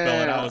spell it.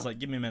 I Yeah. was like,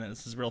 give me a minute.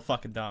 This is real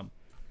fucking dumb.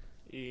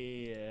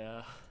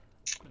 Yeah.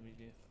 Let me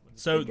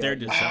So Good their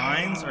guy.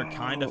 designs are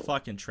kind of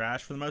fucking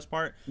trash for the most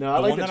part. No, I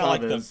like the one that I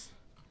like Chavez.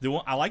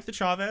 I like the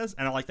Chavez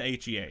and I like the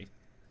HEA.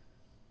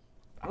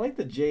 I like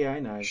the JI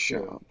knives.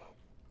 Shop.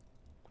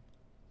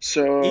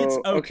 So It's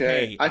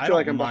okay. I I feel don't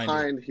like I'm mind it.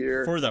 behind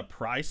here. For the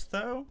price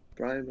though,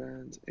 Brian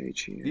Bands,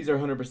 HE. These are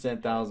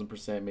 100%,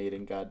 1000% made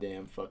in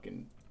goddamn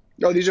fucking.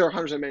 No, these are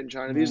 100% made in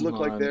China. These look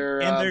like Wuhan.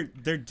 they're. and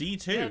they're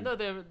D2. Yeah, no,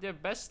 they're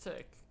best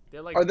tech.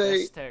 They're like Are they?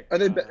 best tech. Are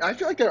they? I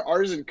feel like they're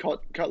artisan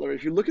cutlery.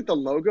 If you look at the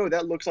logo,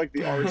 that looks like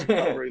the artisan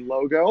cutlery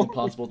logo.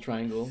 Impossible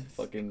triangle,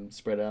 fucking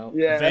spread out.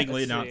 Yeah.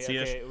 Vaguely Let's see,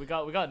 Nazi-ish. okay,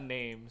 we got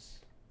names.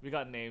 We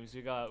got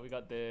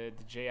the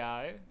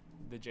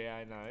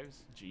JI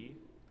knives. G.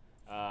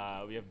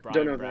 We have Don't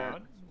Brian know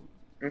Brown.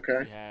 Okay.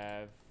 We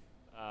have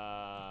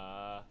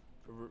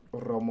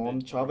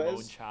Ramon Chavez.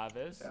 Ramon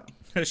Chavez.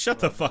 Yeah. Shut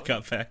the fuck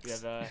up, We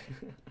Vex. have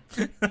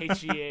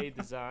HEA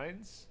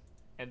Designs,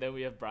 and then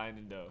we have Brian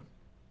and Doe.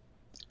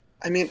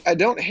 I mean, I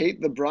don't hate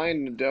the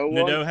Brian Nadeau one.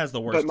 Nadeau has the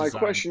worst But my design.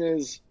 question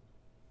is.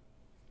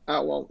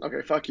 Oh well,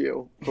 okay. Fuck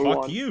you. For Fuck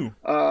one. you.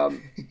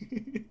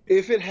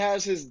 If it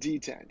has his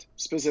detent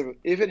specifically,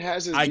 if it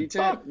has his I- detent,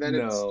 Fuck then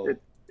no.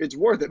 it's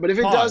worth it. But if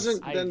it Pause.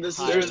 doesn't, I then this is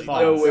highly There's just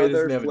doubt no it. way another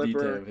there's never flipper.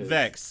 detail of his.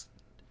 Vex.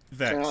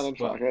 Adam,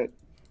 fuck it.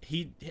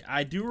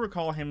 I do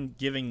recall him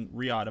giving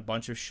Riyadh a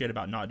bunch of shit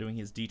about not doing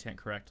his detent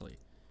correctly.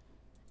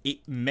 It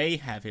may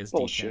have his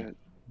Bullshit. detent,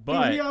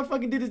 but Riyadh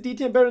fucking did his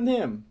D10 better than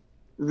him.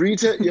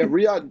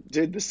 Riyadh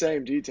did the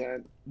same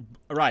detent.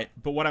 right.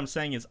 But what I'm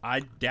saying is,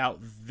 I doubt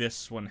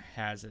this one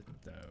has it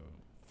though.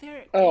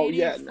 They're Oh,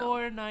 yeah, no.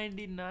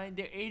 $84.99.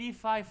 They're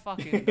 $85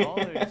 fucking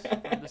dollars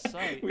from the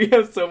site. We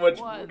have so much.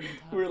 What?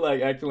 We're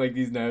like acting like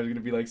these knives are gonna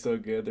be like so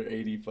good. They're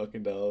 $80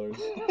 fucking dollars.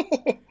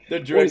 They're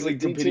What is directly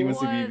it, competing with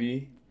D2?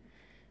 CVV.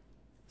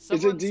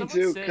 Is it D2? Someone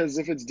said- Because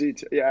if it's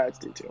D2, yeah, it's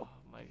D2. Oh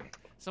my God.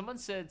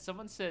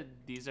 Someone said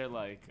these are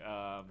like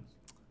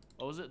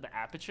what was it? The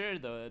Aperture,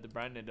 the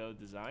Brian Nadeau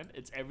design.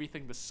 It's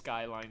everything the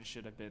Skyline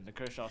should have been. The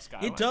Kershaw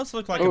Skyline. It does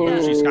look like a Ooh.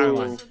 bougie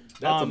Skyline.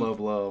 That's a low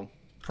blow.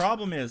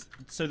 Problem is,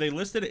 so they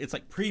listed it. It's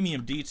like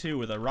premium D2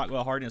 with a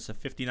Rockwell hardness of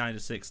 59 to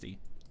 60.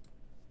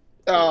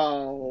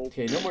 Oh,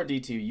 Okay, no more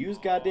D2. Use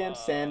goddamn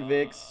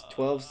Sandvix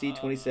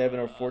 12C27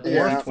 or 14C28N.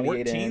 Yeah. Or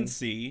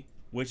 14C,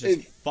 which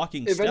is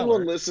fucking if stellar.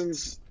 anyone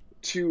listens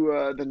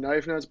to the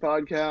Knife Nuts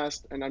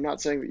podcast, and I'm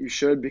not saying that you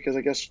should because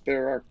I guess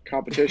there are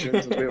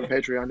competitions since we have a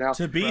Patreon now.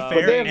 To be But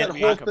fair, they have and that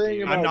whole I-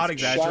 thing about I'm not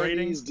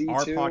exaggerating. Chinese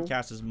Our D2.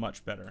 podcast is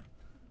much better.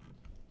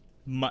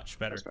 Much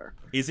better. That's fair.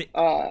 Is it?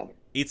 Uh,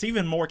 It's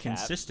even more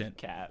consistent.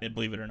 Cap.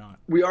 Believe it or not,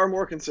 we are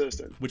more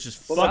consistent. which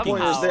is Well, my fucking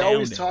point is, they astounding.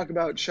 always talk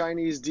about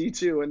Chinese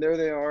D2, and there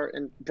they are.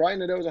 And Brian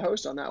Nadeau is a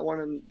host on that one,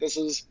 and this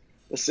is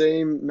the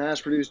same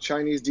mass-produced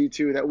Chinese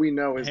D2 that we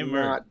know is Hey,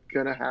 Merv. not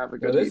gonna have a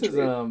No, good this heat is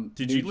treat.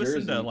 Did New you listen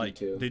Jersey to like?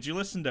 D2. Did you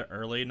listen to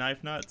early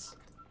Knife Nuts?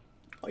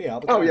 Oh yeah. All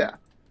the Oh time. yeah,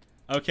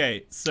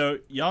 Okay, so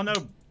y'all know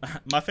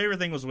my favorite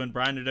thing was when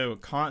Brian Nadeau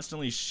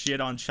constantly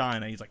shit on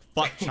China. He's like,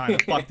 "Fuck China,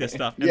 fuck this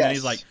stuff," and then Yes.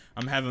 he's like,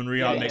 "I'm having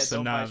Riyadh Yeah, make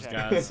some don't buy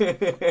knives, China.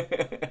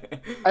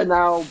 guys." and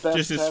now Best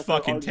Just his Tech or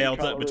fucking RG tail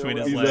tucked Cutlery between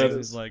or his whatever legs. it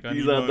He's is. like, I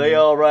He's need like, money. they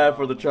all right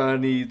for the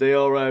Chinese. They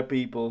all right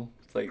people.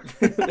 It's like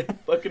they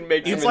fucking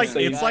make It's some like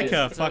insane it's like shit.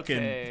 a It's fucking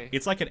okay.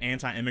 it's like an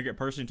anti-immigrant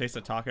person who takes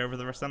a taco over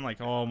the rest of them.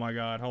 Like, oh my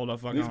god, hold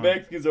up, fuck These on.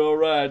 Mexicans are all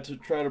right to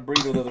try to breed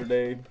the other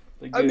day.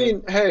 Like, I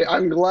mean, hey,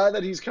 I'm glad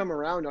that he's come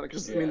around on it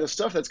because I mean Yeah. the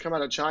stuff that's come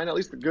out of China, at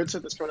least the good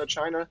stuff that's come out of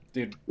China,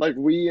 dude, like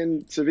we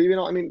and Civivi and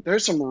all. I mean,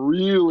 there's some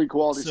really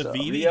quality stuff.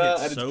 Civivi Yeah,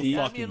 hits at so its peak. Yeah,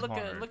 I fucking mean, look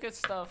hard. at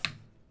stuff,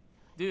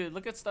 dude.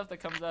 Look at stuff that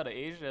comes out of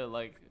Asia.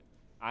 Like,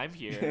 I'm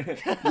here.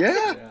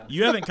 Yeah.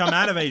 You haven't come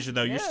out of Asia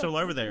though. You're Yeah. still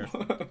over there.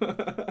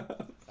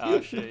 Oh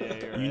shit, yeah,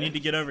 you're right. You need to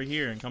get over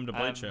here and come to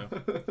Blade Show.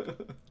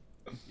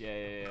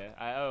 Yeah.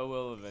 I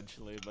will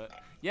eventually, but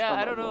yeah,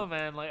 I don't know,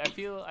 man. Like,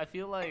 I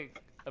feel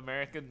like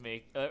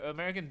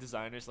American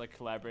designers like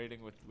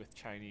collaborating with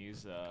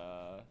Chinese,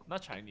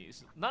 not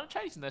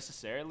Chinese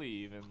necessarily,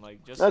 even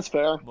like just That's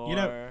fair. more, You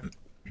know-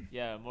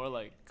 yeah, more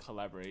like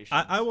collaboration.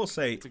 I will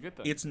say It's a good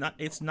thing.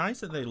 it's nice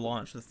that they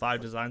launched the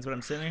 5 designs, but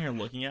I'm sitting here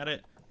looking at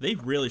it. They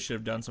really should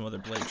have done some other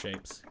blade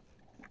shapes.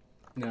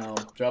 no,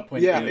 drop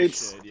point. Yeah, dude.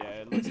 it's-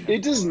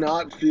 It does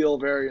not feel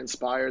very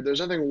inspired. There's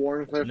nothing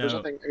Warncliffe. There's No.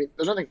 nothing. I mean,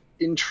 there's nothing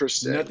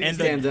interesting. Nothing And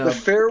the- stands The out.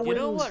 Fairwinds.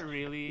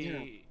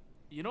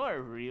 You know what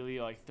really,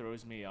 like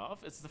throws me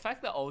off? It's the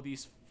fact that all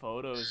these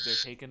photos they're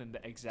taken in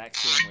the exact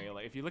same way.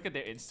 Like if you look at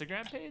their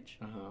Instagram page,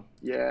 Uh-huh.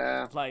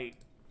 Yeah. like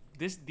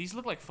these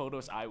look like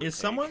photos I would Is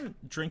take. someone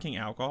drinking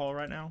alcohol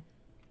right now?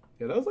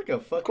 Yeah, that was like a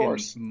fucking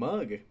course.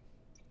 mug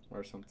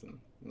or something.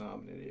 No, I'm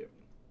an idiot.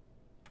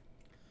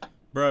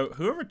 Bro,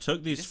 whoever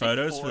took these Just say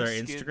photos for their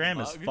foreskin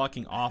Instagram is mug.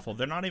 fucking awful.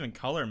 They're not even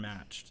color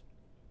matched.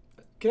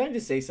 Can I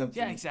just say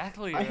something? Yeah,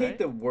 exactly. I right? hate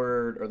the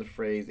word or the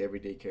phrase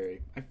everyday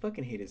carry. I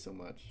fucking hate it so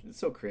much. It's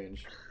so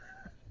cringe.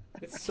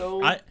 It's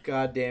so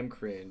goddamn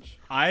cringe.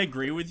 I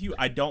agree with you.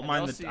 I don't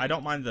mind also- I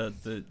don't mind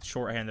the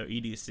shorthand though.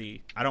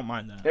 EDC. I don't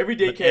mind that.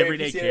 Everyday But carry.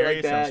 everyday If you say carry it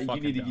like that, sounds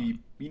fucking dumb.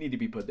 you need to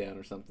be put down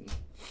or something.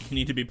 You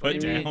need to be What put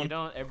do you mean? down. You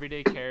don't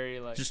everyday carry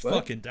like. Just What?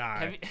 fucking die.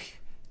 Have you,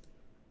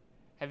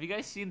 have you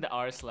guys seen the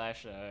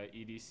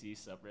r/EDC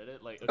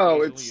subreddit? Like,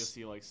 Oh, occasionally it's- you'll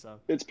see like some.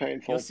 It's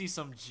painful. You'll see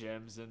some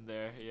gems in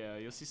there. Yeah,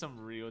 you'll see some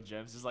real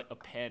gems. There's like a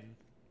pen,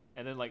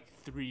 and then like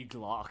 3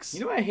 Glocks.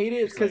 You know why I hate it?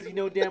 It's because you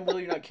know damn well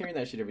you're not carrying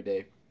that shit every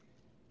day.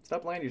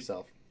 Stop lying to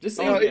yourself. Just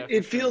say Oh, it. yeah,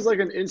 it for feels sure. like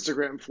an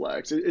Instagram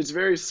flex. It's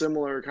very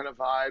similar kind of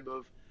vibe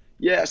of,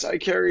 yes, I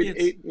carried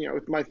It's-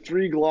 with my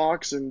 3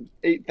 Glocks and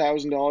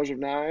 $8,000 of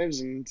knives,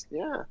 and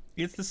yeah.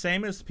 It's the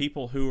same as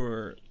people who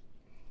are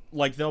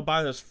like they'll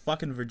buy those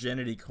fucking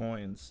virginity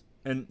coins.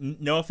 And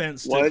no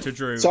offense What? to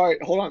Drew. Sorry,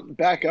 hold on,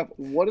 back up.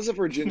 What is a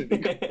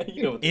virginity?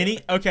 You know what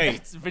Okay,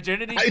 It's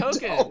virginity I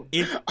token. don't.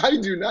 if I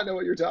do not know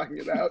what you're talking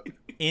about.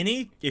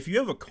 if you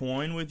have a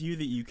coin with you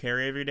that you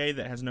carry every day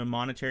that has no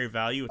monetary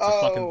value, it's a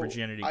fucking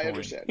virginity I coin.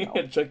 understand Yeah,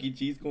 now. Chuck E.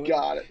 Cheese coin.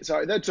 Got it.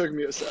 Sorry, that took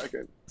me a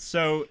second.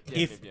 So Yeah,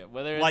 if yeah.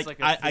 Whether it's like, like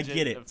a I fidget-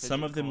 get a it, some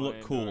fidget of them look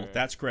coin cool. or-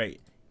 That's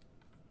great.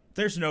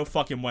 There's no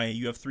fucking way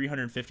you have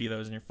 350 of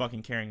those and you're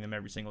fucking carrying them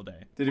every single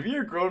day. Dude, if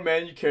you're a grown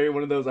man, you carry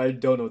one of those. I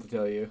don't know what to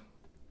tell you.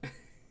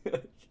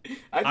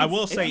 I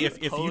will If say you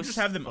if you just post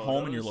have them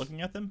home and you're photos-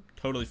 looking at them,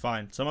 totally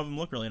fine. Some of them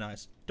look really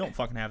nice. Don't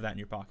fucking have that in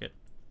your pocket.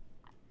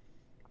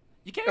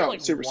 You carry Oh,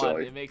 like super one.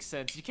 silly. It makes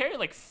sense. You carry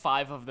like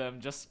 5 of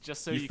them just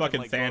so You you fucking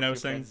can like go up to your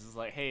Thanos thing? friends. It's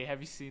like, hey,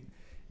 have you seen?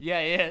 Yeah.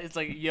 It's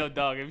like, yo,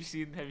 dog, have you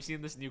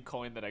seen this new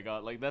coin that I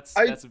got? Like that's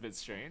I- a bit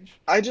strange.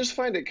 I just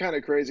find it kind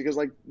of crazy because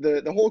like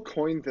the whole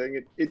coin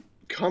thing, it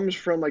comes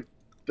from like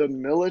the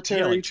military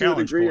Yeah, like to a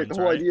challenge degree. Like the coins,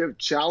 whole right? idea of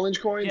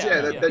challenge coins,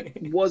 Yeah, yeah, yeah.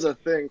 that was a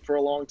thing for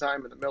a long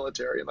time in the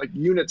military. And like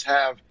units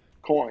have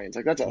coins,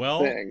 like that's a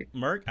Well, thing.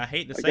 Merc, I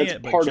hate to Like, say that's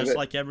it, but part of just it.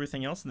 like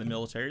everything else in the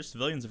military,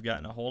 civilians have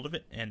gotten a hold of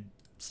it and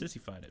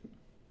sissified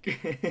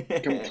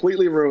it.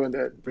 Completely ruined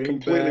it. Bring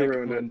Completely back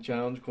ruined when it.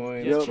 challenge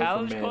coins. You have were for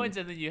challenge men. coins,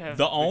 and then you have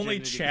The only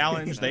virginity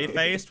challenge coins they now.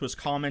 faced was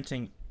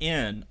commenting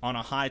in on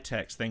a high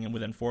text thing and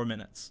within 4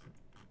 minutes.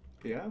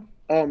 Yeah.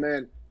 Oh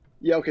man,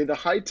 yeah. Okay, the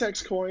high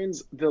text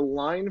coins. The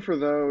line for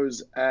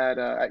those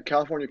at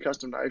California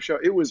Custom Knife Show,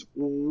 it was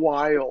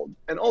wild,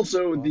 and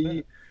also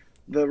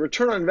the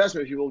return on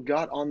investment people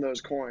got on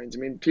those coins. I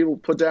mean, people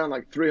put down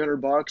like $300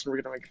 and we're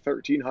getting like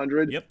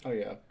 1,300 Yep. Oh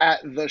yeah. at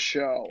the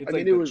show. It's I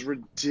like mean, it the- was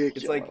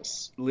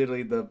ridiculous.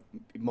 Literally the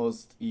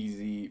most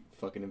easy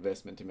fucking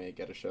investment to make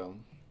at a show.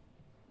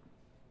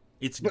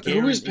 It's But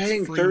who is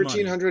paying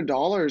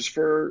 $1,300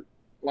 for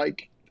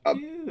like a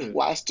Dude.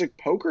 plastic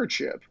poker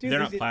chip? Dude, They're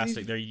not these- plastic.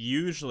 these- They're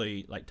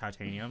usually like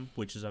titanium,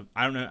 which is a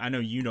I don't know. I know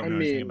you don't I know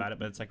anything mean- about it,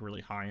 but it's like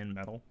really high end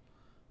metal.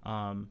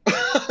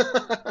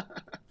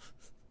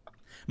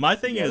 My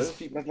thing Yeah, is, those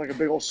people- That's like a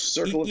big old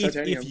circle of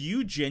titanium. if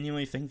you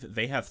genuinely think that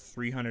they have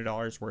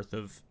 $300 worth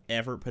of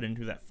effort put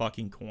into that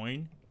fucking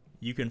coin,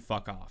 you can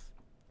fuck off.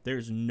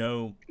 There's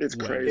no It's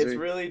way. crazy. It's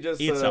really just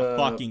It's a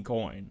fucking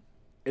coin.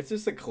 It's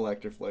just a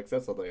collector flex.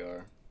 That's all they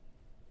are.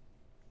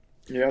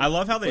 Yeah. I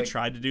love how they like-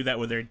 tried to do that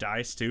with their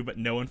dice too, but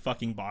no one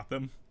fucking bought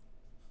them.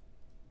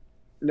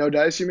 No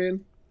dice, you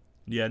mean?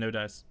 Yeah, no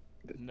dice.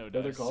 No What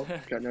are they dice. called?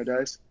 Got no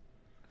dice.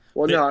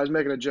 Well, They- no, I was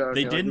making a joke.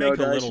 They you know, did like, no make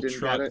a dice, little you didn't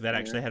truck get it. that Yeah.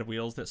 actually had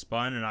wheels that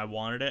spun, and I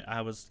wanted it.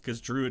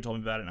 Because Drew had told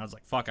me about it, and I was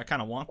like, "Fuck, I kind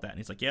of want that." And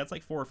he's like, "Yeah, it's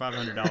like $400 or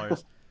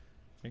 $500."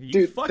 Like, you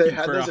Dude, fucking they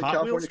had for those a at Hot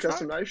California Wheels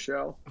Custom truck? Knife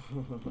Show.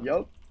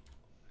 Yup.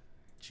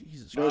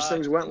 Jesus, Those Christ.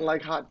 things went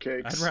like I'd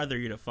hotcakes. rather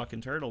eat a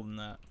fucking turtle than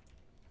that.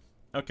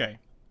 Okay,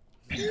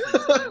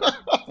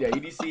 Yeah,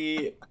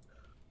 EDC.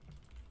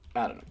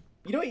 I don't know.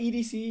 You know what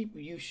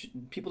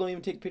EDC people don't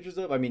even take pictures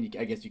of? I mean,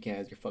 I guess you can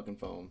as your fucking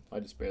phone. I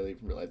just barely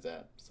realized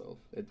that. So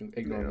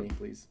ignore Yeah. me,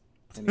 please.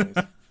 Anyways.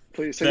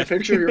 Please take a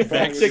picture of your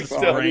phone with your Vex's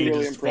phone. I'd be brain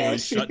really just fully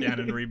impressed. shut down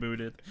and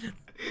rebooted.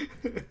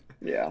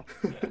 Yeah.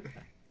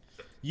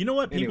 You know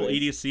what people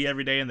Anyways. EDC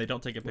every day and they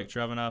don't take a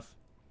picture of enough?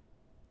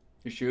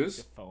 Your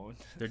shoes? Phone.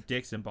 Their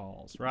dicks and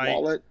balls, right?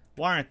 Wallet.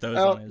 Why aren't those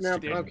Oh, on no,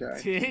 Instagram?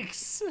 okay.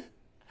 Dicks.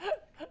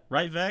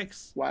 Right,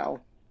 Vex? Wow.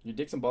 Your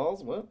dicks and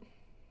balls? What?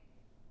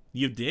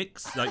 You have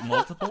dicks? Like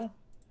multiple?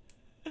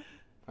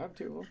 I have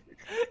two of them.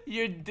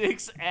 Your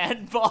dicks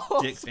and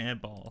balls. Dicks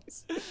and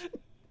balls.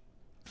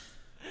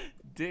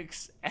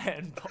 Dicks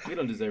and balls. We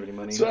don't deserve any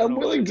money. So don't I'm know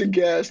willing why. to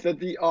guess that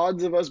the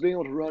odds of us being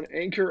able to run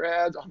anchor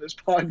ads on this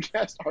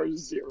podcast are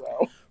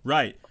 0.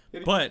 Right.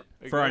 But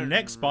We're for our getting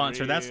next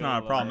sponsor, that's not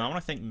a real problem. I low.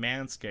 want to thank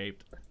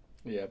Manscaped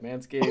Yeah,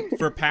 Manscaped.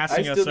 for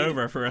passing I us still need-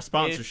 over for a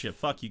sponsorship.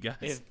 Fuck you guys.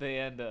 If they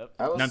end up.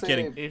 I was No, I'm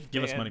saying, kidding. If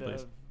Give they us money, end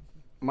please. up-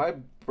 my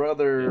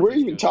brother. We're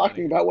Please even go,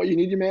 talking buddy. about what you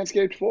need your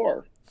Manscaped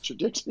for. It's your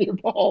dicks and your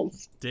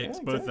balls. Dicks,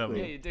 Yeah, both of exactly.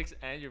 Yeah, them. your dicks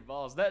and your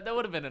balls. That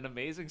would have been an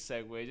amazing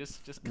segue.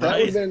 Just That Right.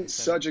 would have been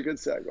such a good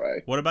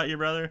segue. What about your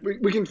brother?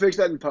 We can fix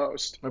that in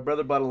post. My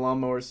brother bought a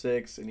lawnmower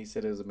 6, and he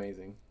said it was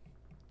amazing.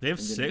 They have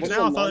And then- 6 What's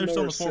now? a I thought they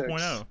were still in the lawnmower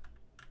 4.0.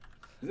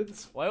 Is it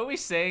this? Why are we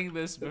saying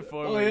this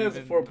before Oh, we're yeah, it's a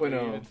even, 4.0.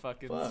 we're even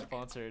fucking Fuck.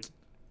 sponsored?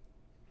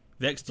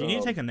 Vex, do you need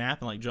to Oh. take a nap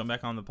and like jump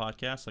back on the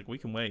podcast? Like we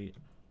can wait.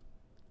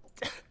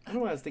 I don't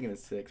know why I was thinking of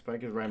 6, but I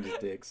could rhyme with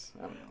dicks.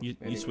 I don't know. You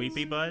Anyways.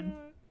 sweepy, bud?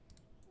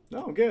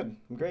 No, I'm good.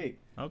 I'm great.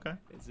 Okay.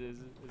 Is it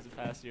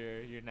past your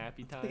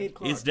nappy time? 8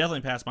 o'clock. It's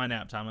definitely past my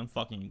nap time. I'm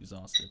fucking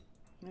exhausted.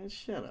 Man,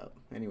 shut up.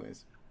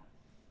 Anyways.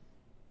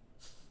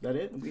 That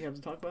it? We have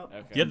to talk about?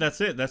 Okay. Yep, that's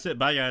it. That's it.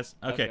 Bye, guys.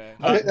 Okay.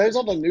 Okay. That's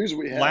all the news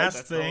we have. Last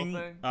That's the whole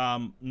thing,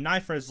 thing?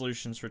 knife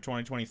resolutions for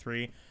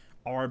 2023.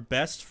 Our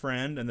best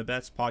friend and the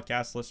best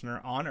podcast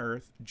listener on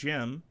earth,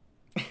 Jim,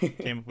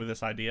 came up with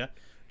this idea.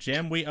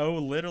 Jim, we owe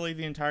literally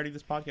the entirety of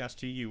this podcast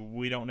to you.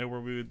 We don't know where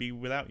we would be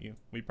without you.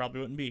 We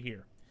probably wouldn't be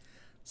here.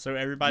 So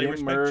everybody Jim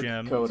respect Merck,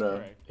 Jim. Coda,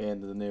 Correct.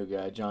 and the new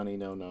guy, Johnny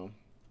No No.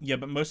 Yeah,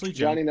 but mostly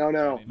Jim. Johnny,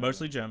 no.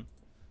 Mostly Jim.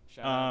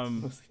 Shout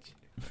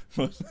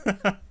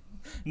out.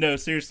 No,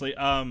 seriously.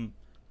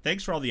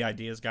 Thanks for all the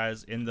ideas,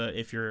 guys.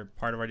 If you're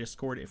part of our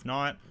Discord, if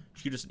not,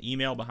 shoot us an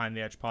email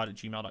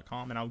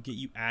behindtheedgepod@gmail.com, and I'll get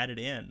you added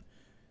in.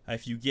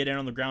 If you get in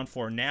on the ground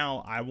floor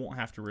now, I won't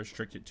have to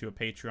restrict it to a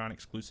Patreon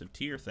exclusive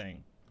tier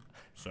thing,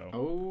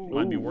 so it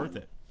might be worth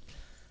it.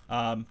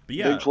 But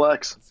yeah, Big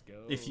flex. Let's go.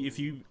 if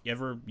you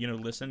ever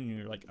listen and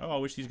you're like, oh, I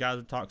wish these guys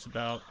would talk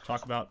about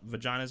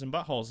vaginas and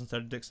buttholes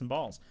instead of dicks and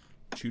balls,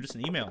 shoot us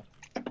an email,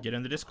 get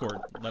in the Discord,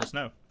 let us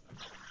know.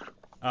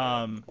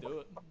 Do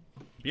it.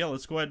 Yeah,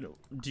 let's go ahead.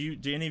 Do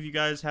any of you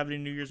guys have any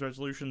New Year's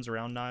resolutions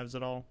around knives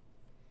at all?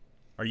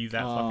 Are you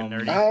that fucking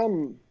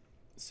nerdy?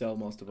 Sell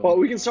most of them. Well,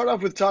 we can start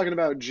off with talking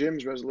about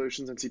Jim's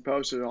resolution since he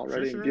posted it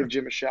already Sure. and give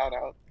Jim a shout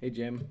out. Hey,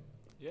 Jim.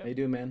 Yeah. How you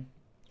doing, man?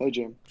 Hey,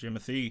 Jim.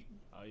 Jimothy.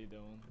 How you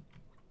doing,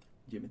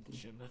 Jimothy.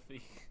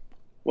 Jimothy?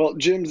 Well,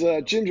 Jim's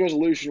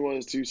resolution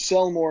was to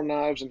sell more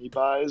knives than he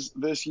buys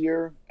this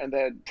year, and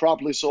then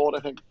properly sold, I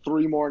think,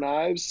 3 more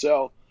knives.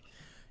 So,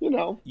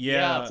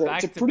 Yeah,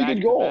 it's a pretty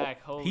good goal.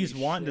 he's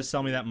wanting to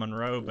sell me that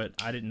Monroe, but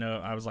I didn't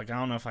know. I was like, I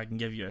don't know if I can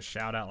give you a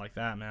shout out like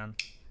that, man.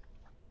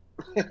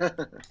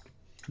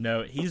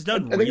 No, he's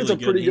done I think really it's a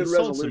good. pretty He's good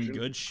sold some resolution.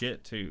 good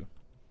shit too.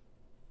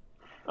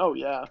 Oh,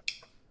 yeah.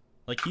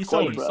 Like he Quite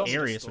sold an impressive.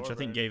 Arius, which I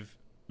think gave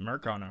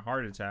Murkon a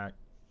heart attack.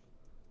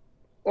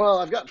 Well,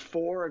 I've got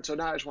 4, and so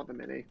now I just want the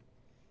mini.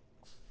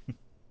 Let's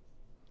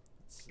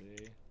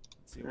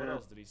see. What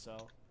else did he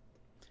sell?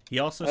 He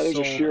also There's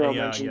sold a Shiro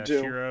mentioned, too.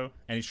 Shiro,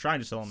 and he's trying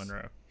to sell a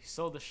Monroe. He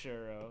sold the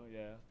Shuro,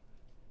 yeah.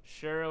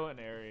 Shuro and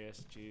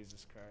Arius,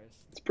 Jesus Christ.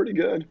 It's pretty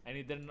good. And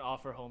he didn't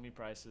offer homie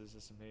prices,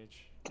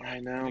 SMH. I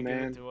He know, didn't give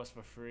man. it to us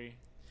for free.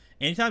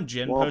 Anytime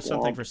Jin Womp posts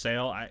something womp. for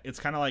sale, it's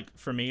kind of like,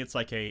 for me, it's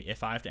like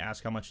if I have to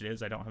ask how much it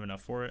is, I don't have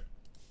enough for it.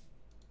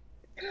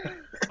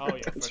 Oh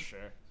yeah, for sure.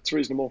 It's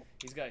reasonable.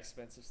 He's got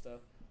expensive stuff.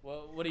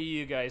 Well, what are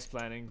you guys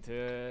planning?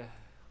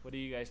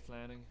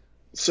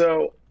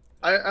 So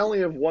I only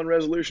have one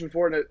resolution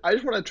for it. I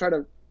just want to try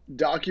to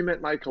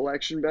document my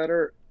collection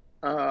better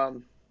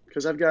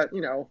because I've got,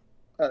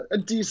 a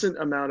decent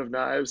amount of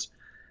knives.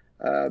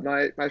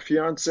 My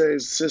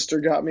fiance's sister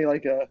got me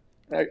like a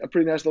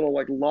pretty nice little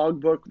like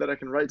logbook that I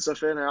can write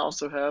stuff in. I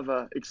also have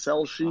a Excel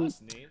Oh, sheet.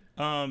 that's neat.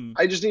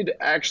 I just need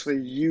to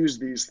actually use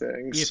these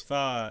things.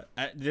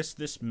 If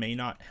this may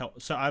not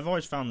help, so I've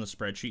always found the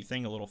spreadsheet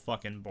thing a little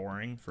fucking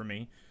boring for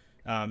me.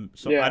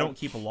 So Yeah. I don't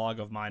keep a log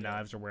of my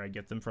knives or where I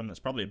get them from. That's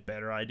probably a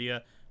better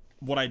idea.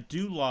 What I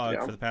do log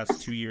Yeah. for the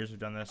past 2 years, I've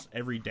done this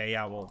every day.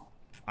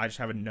 I just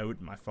have a note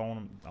in my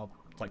phone. I'll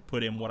like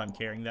put in what I'm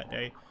carrying that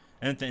day,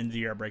 and at the end of the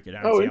year, I break it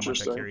down and Oh, see how much I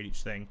interesting. carried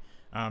each thing.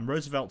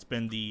 Roosevelt's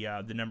been the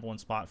number one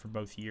spot for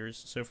both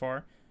years so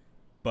far.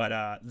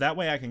 But that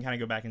way I can kind of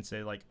go back and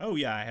say like, oh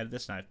yeah, I had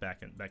this knife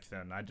back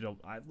then.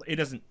 It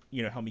doesn't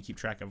help me keep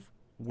track of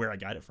where I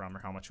got it from or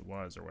how much it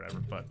was or whatever.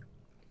 But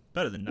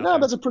better than nothing. No,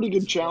 that's a pretty good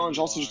It's what challenge.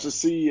 you Also, just are. to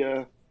see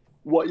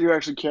what you're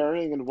actually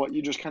carrying and what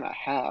you just kind of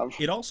have.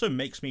 It also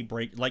makes me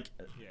break like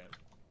Yeah.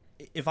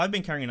 if I've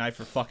been carrying a knife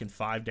for fucking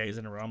 5 days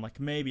in a row, I'm like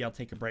maybe I'll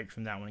take a break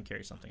from that one and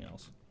carry something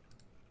else.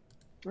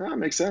 That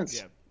makes sense.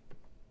 Yeah.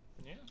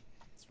 Yeah.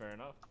 It's fair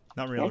enough.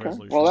 Not really a Okay.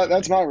 resolution. Well, but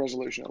that's maybe. my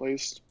resolution at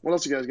least. What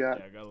else you guys got?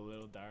 Yeah, I got a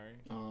little diary.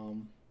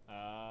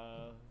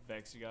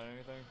 Vex, you got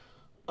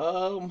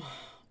anything?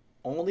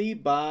 Only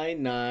buy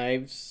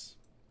knives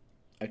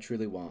I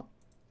truly want.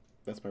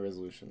 That's my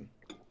resolution.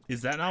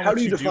 Is that not How what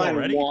do you do define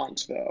already?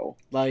 want though?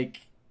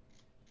 Like,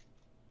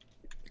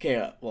 okay,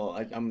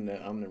 I'm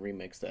gonna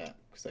remix that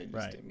because I just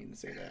Right. didn't mean to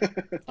say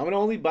that. I'm gonna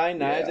only buy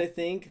knives Yeah. I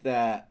think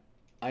that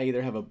I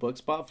either have a book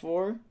spot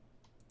for,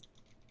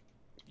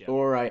 Yeah.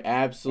 or I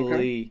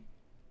absolutely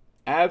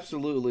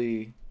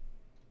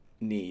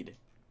need.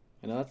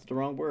 I know that's the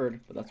wrong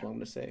word, but that's what I'm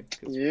gonna say.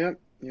 'Cause- Yep.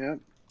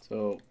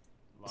 So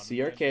A lot of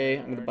CRK,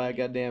 knives I'm gonna buy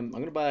I'm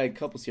gonna buy a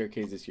couple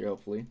CRKs this year,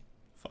 hopefully.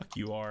 Fuck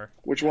you are.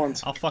 Which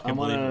ones? I'll fucking I'm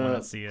believe it when I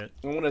gonna- see it.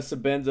 I want a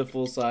Sabenza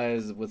full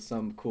size with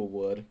some cool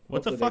wood.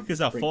 What the Hopefully fuck they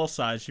is a bring- full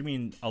size? You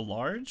mean a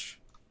large?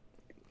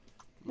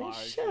 Man, Large,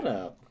 shut yeah.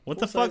 up. What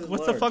Full the fuck? size is What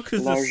the large. fuck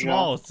is Large, this yeah.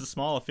 small? It's the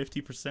small of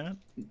 50%.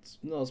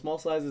 No, small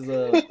size is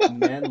a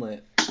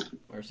manlet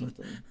or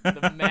something.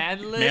 The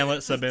manlet. Manlet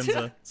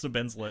Sabenzlet.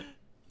 Sabenzlet.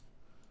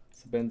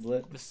 The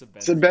Sabenza.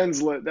 It's a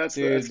Benzlet. That's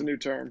Dude. the new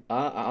term.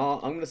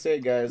 I'm gonna say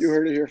it, guys. You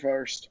heard it here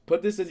first.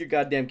 Put this in your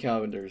goddamn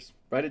calendars.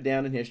 Write it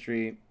down in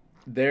history.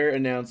 They're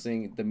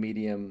announcing the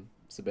medium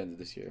Sabenza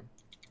this year.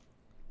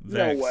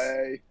 Vex. No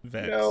way.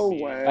 Vex. No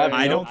way.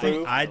 I no don't think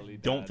proof. I Totally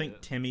don't doubt think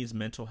it. Timmy's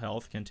mental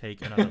health can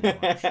take another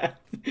launch.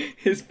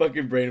 His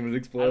fucking brain would I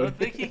explode. don't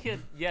think he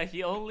can. Yeah,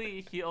 he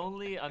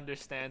only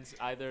understands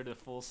either the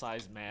full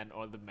size man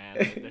or the man.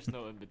 Like, there's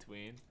no in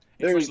between.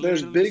 It's There's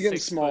literally big and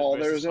 6 foot small.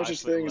 versus There's no 5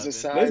 such foot thing as a 11.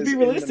 size. Let's be in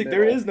the realistic.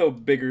 There middle. is no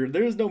bigger.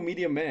 There is no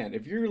medium man.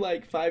 If you're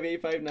like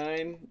 5'8",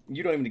 5'9",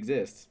 you don't even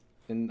exist.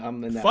 And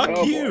I'm in that. Fuck range.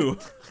 Oh, you,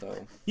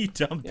 So you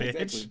dumb yeah, bitch.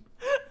 exactly.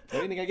 Why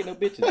do you think I get no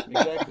bitches?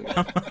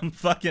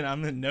 Exactly.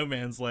 I'm in no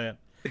man's land.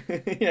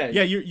 Yeah.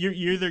 Yeah, you're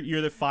either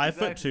 5'2"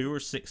 Exactly. or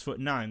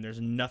 6'9". There's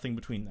nothing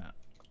between that.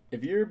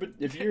 If you're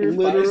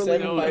Literally 5'7",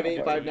 no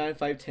 5'8", fucking- 5'9",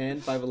 5'10",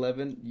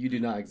 5'11", you do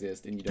not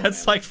exist, and you don't.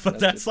 That's matter. like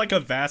that's just- like a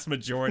vast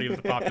majority of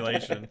the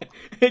population.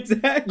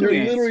 exactly. You're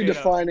Yeah, literally straight up.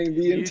 defining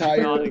the You do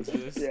entire. not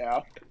exist.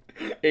 Yeah.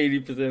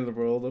 80% of the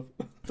world.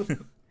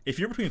 If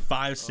you're between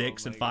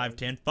 5'6" and my God.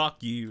 5'10",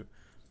 fuck you.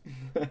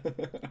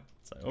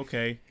 It's like,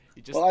 okay.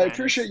 You just Well, I Thanos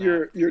appreciate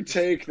snap. your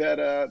take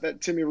that that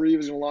Timmy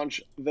Reeves is going to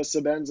launch the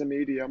Sabenza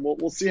medium.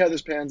 We'll see how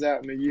this pans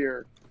out in a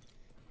year.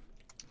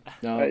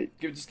 No, Right.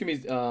 just give me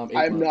 8 I'm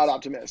months. not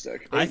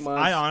optimistic. I 8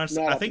 months,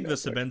 honestly, not I think the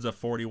optimistic. Sabenza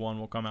 41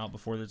 will come out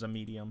before there's a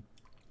medium.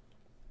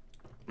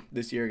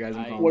 This year, guys.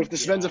 I'm I- calling. What if the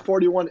Yeah. Sabenza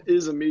 41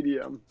 is a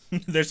medium?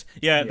 They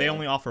Yeah.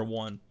 only offer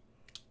one.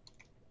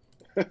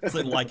 It's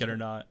like it or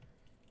not.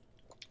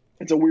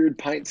 It's a weird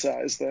pint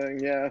size thing.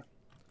 Yeah.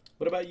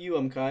 What about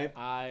you, Kai?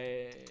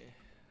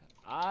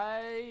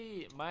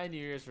 My New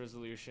Year's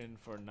resolution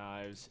for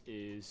knives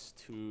is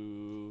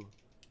to,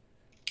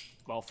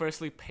 well,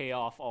 firstly pay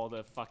off all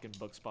the fucking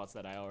book spots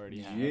that I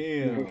already have.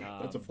 Yeah,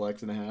 that's a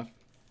flex and a half.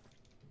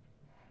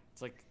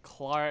 It's like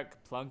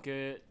Clark,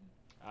 Plunkett,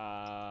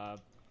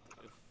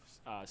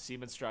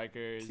 Seaman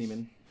Strikers.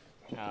 Seaman.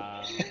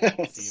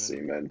 Seaman.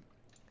 Seaman.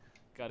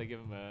 Gotta give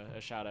him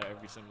a shout out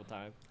every single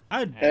time.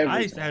 I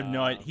Every have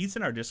no idea. He's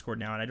in our Discord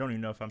now, and I don't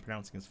even know if I'm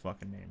pronouncing his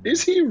fucking name.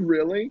 Is he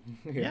really?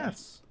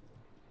 Yes.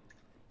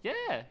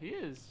 Yeah, he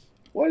is.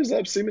 What is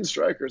up, Seaman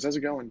Strikers? How's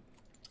it going?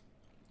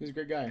 He's a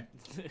great guy.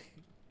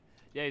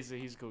 Yeah, he's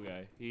a cool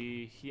guy.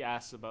 He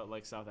asks about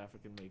like South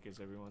African makers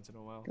every once in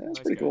a while. That's Nice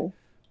pretty guy. cool.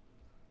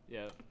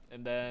 Yeah,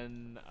 and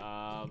then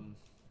I'm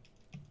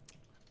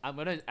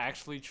gonna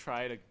actually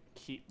try to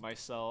keep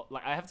myself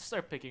like I have to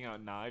start picking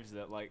out knives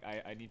that like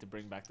I need to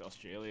bring back to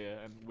Australia,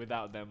 and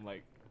without them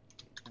like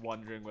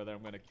wondering whether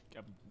I'm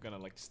gonna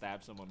like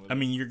stab someone with I it.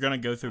 mean, you're gonna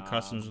go through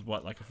customs with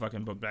what, like a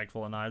fucking book bag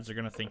full of knives? They're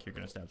gonna think you're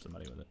gonna stab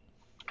somebody with it.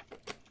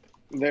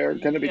 They're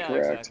going to be Yeah,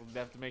 correct. Exactly. They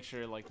have to make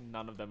sure like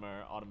none of them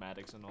are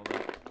automatics and all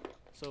that.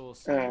 So we'll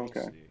see. Oh, We'll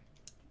okay. see.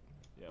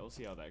 Yeah, we'll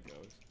see how that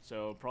goes.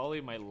 So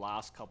probably my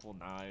last couple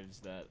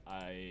knives that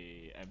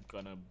I am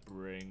gonna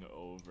bring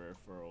over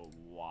for a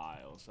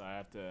while. So I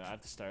have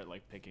to start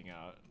like picking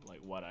out like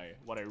what I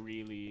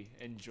really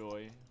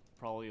enjoy.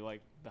 Probably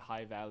like the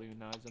high value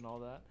knives and all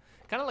that.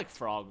 Kind of like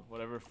Frog,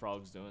 whatever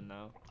Frog's doing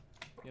now.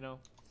 You know?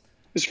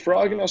 Is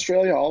Frog in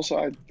Australia also?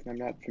 I'm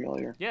not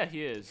familiar. Yeah,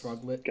 he is.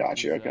 Froglet.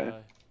 Gotcha, He's, okay.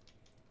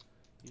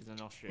 He's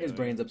in Australia. His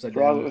brain's upside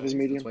Frog down. with his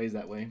medium. That's why he's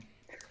that way.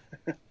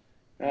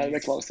 That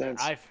makes a lot of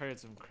sense. I've heard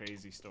some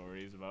crazy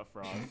stories about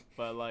Frog,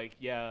 but like,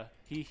 yeah,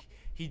 he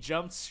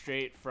jumped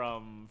straight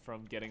from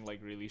getting like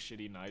really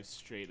shitty knives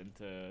straight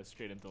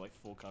into like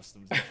full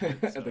customs. And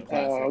shit, so The Oh,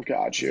 classic.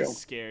 got he's you. a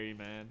scary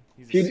man.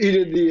 He's a He scary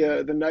did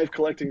man. the knife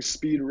collecting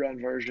speed run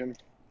version.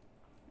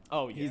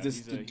 Oh yeah, He's a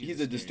scary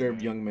disturbed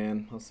man. young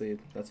man. I'll say it.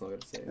 That's all I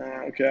gotta say.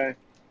 Okay.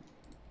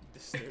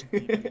 Disturbed,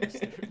 even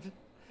disturbed.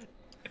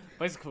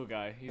 But he's a cool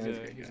guy. He's That's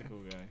a a good he's a guy.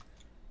 cool guy.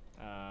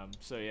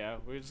 So yeah,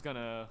 we're just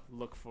gonna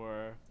look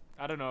for,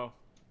 I don't know,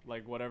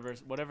 like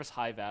whatever's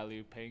high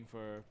value, paying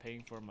for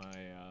my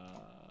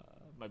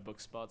my book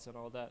spots and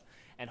all that,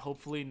 and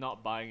hopefully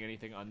not buying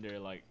anything under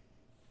like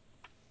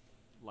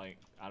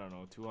I don't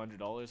know,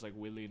 $200 like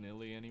willy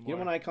nilly anymore.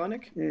 You know one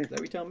iconic? Mm. Is that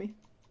what you tell me?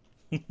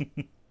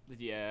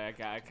 Yeah,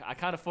 I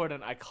can't afford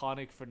an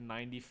iconic for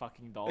 $90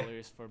 fucking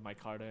for my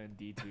Carta and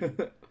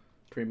D2.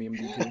 Premium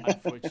D2.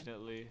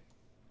 Unfortunately.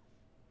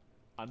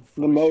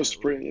 The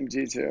most premium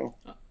D2.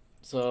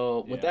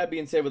 So, with Yeah. that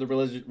being said, with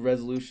the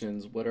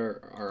resolutions, what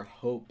are our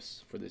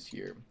hopes for this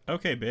year?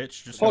 Okay,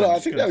 bitch. Just Hold gonna- on, I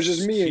just think gonna that was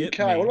just me and skip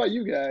Kai. me. What about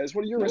you guys?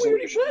 What are your No, we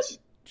already resolutions?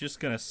 Just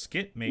gonna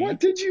skip me. What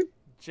did you?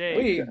 Jake.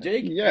 Wait,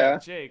 Jake? Yeah.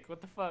 Jake, what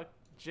the fuck?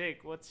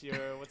 Jake, what's your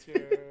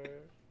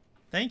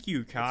Thank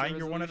you, Kai. your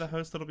You're one of the resolution?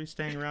 hosts that'll be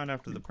staying around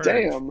after the purge.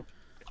 Damn.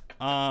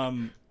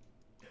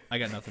 I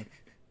got nothing.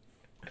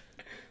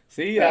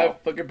 See, No. I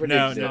fucking No,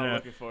 predicted no, it. no.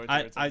 looking forward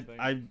I towards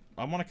something.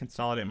 want to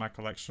consolidate my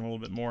collection a little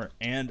bit more,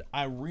 and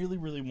I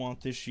really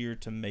want this year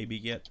to maybe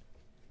get.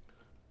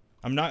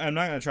 I'm not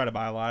gonna try to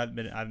buy a lot.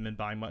 I haven't been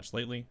buying much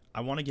lately.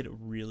 I want to get a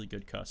really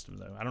good custom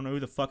though. I don't know who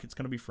the fuck it's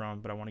gonna be from,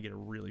 but I want to get a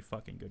really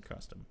fucking good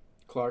custom.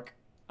 Clark.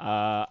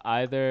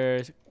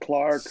 Either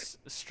Clark.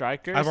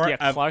 Strikers.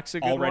 I've Clark's a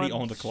good already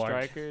one. owned a Clark.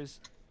 Strikers.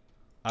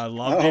 I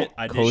loved Oh, it.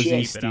 I didn't Cozy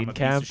keep it. I'm a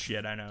piece Steenkamp. of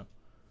shit. I know.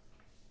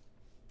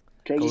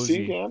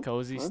 Cozy Steenkamp.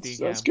 Cozy That's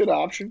Steenkamp. a good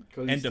option.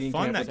 Cozy And to Steenkamp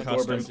fund with that the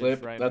Thorburn custom-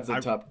 clip, Right that's now.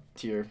 a top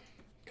tier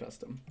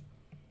custom.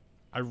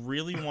 I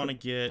really want to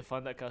get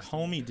Fund that custom.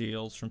 homie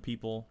deals from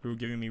people who are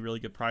giving me really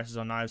good prices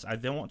on knives. I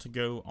then want to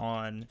go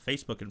on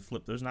Facebook and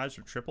flip those knives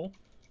for triple,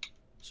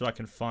 so I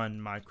can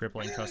fund my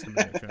crippling custom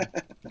edition.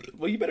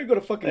 Well, you better go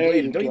to fucking There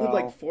Blade. you Don't you live go.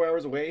 like 4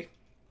 hours away?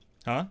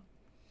 Huh?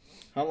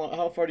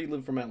 How far do you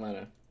live from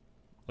Atlanta?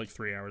 Like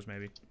 3 hours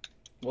maybe.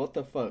 What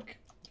the fuck?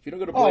 If you don't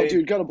go to Oh, Blade,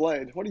 dude, go to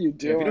Blade. What are you yeah,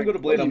 doing? if you don't go to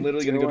What Blade, are I'm you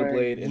literally gonna go to doing?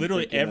 Blade. And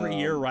Literally freaking, every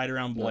year, right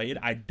around no. Blade,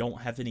 I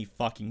don't have any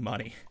fucking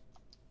money.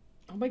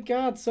 Oh my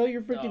god, sell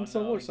your freaking No,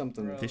 soul no, or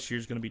something. bro. This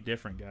year's gonna be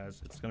different, guys.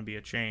 It's gonna be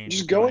a change.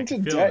 Just and go I into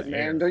can feel debt, the man.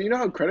 air. Don't you know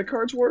how credit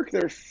cards work?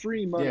 They're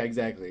free money. Yeah,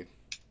 exactly.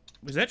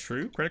 Is that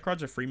true? Credit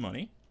cards are free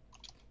money?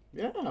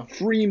 Yeah.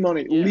 Free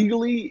money. Yeah.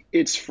 Legally,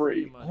 it's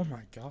free. Oh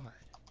my god.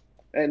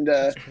 And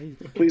That's crazy.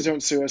 please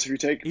don't sue us if you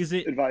take Is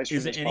it advice from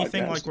is it this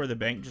anything podcast. like where the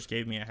bank just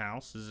gave me a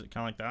house? Is it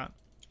kind of like that?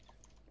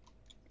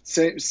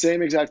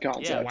 Same exact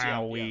concept. Yeah,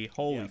 Wow, yeah,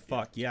 holy yeah.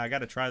 fuck. Yeah, I got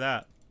to try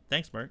that.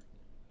 Thanks, Mark.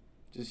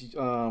 Just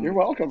You're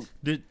welcome.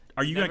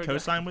 Are you going Never to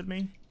co-sign with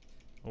me?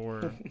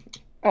 Or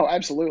Oh,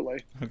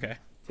 absolutely. okay.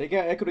 take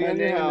out equity My on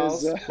your name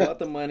house, is, pull out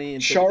the money,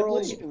 and take it to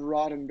Charles Blade.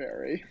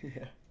 Roddenberry.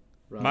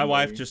 Yeah. My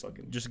wife Roddenberry, just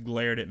fucking- just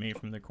glared at me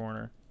from the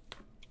corner.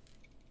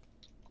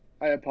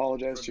 I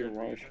apologize For to your good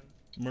wife.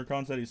 reason.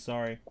 Murkon said he's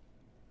sorry.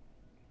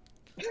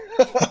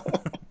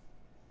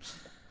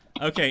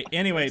 Okay,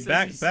 anyway, Says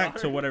back he's to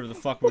sorry. whatever the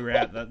fuck we were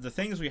at. The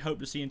things we hope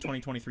to see in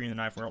 2023 in the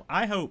knife world.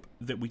 I hope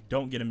that we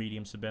don't get a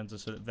medium Sabenza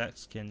so that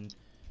Vex can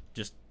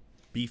just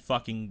be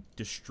fucking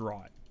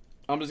distraught.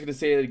 I'm just gonna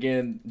say it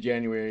again,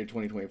 January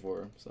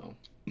 2024. So.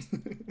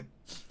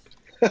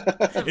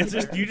 It's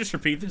just you just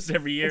repeat this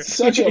every year. It's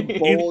such a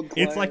bold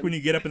It's like claim. when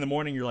you get up in the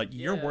morning, you're like,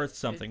 you're Yeah, worth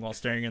something while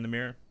staring in the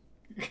mirror.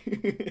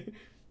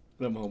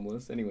 But I'm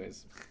homeless,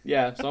 anyways.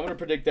 Yeah, so I'm gonna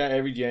predict that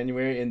every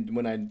January, and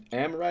when I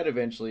am right,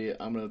 eventually,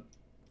 I'm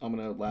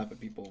gonna laugh at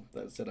people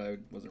that said I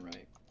wasn't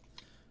right.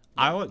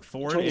 I look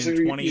forward So in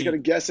you 20. just gotta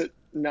guess it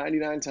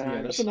 99 Yeah,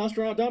 times. that's what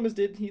Nostradamus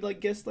did. He like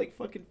guessed like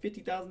fucking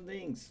 50,000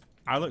 things.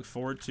 I look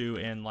forward to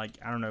in like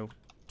I don't know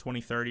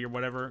 2030 or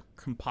whatever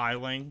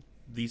compiling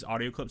these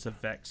audio clips of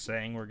Vex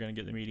saying we're gonna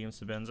get the medium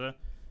Sabenza,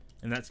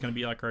 and that's gonna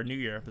be like our New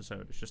Year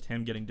episode. It's just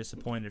him getting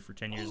disappointed for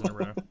 10 years in a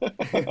row.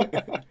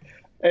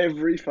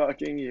 Every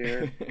fucking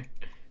year.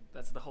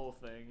 That's the whole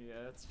thing.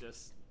 Yeah, it's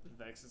just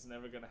Vex is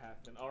never gonna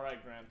happen. All right,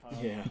 Grandpa.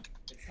 Yeah.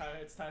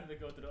 It's time to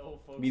go to the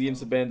old folks. Medium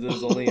home. Sabenza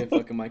is only a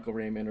fucking Michael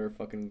Raymond or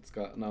fucking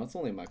Scott. No, it's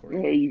only Michael There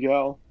Raymond. you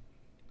go.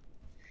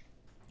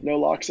 No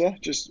Loxa,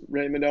 just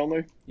Raymond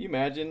only. You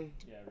imagine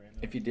Yeah, Raymond.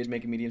 if he did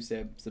make a medium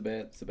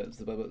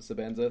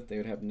Sabenza, they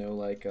would have no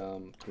like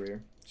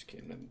career. Just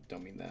kidding. I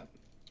don't mean that.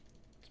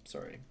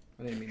 Sorry,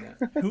 I didn't mean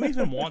that. Who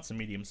even wants a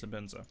medium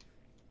Sabenza?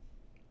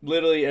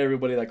 Literally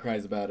everybody that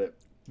cries about it.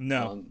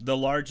 No, the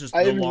largest.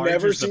 I've the large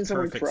never is the seen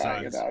someone perfect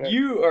crying size. about it.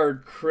 You are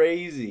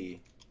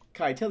crazy.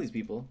 Kai, tell these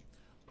people.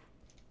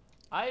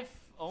 I've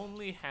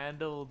only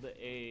handled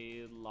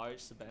a large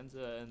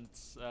Sabenza and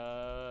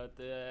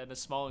and a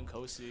small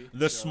Nkosi.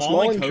 The so- small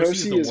Small Nkosi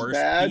is Nkosi the is worst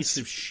bad. piece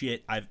of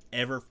shit I've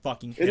ever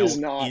fucking It held is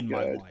not in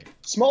my good. life.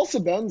 Small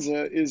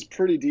Sabenza is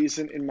pretty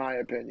decent in my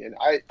opinion.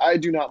 I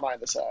do not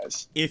mind the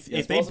size. If Yeah,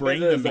 if they small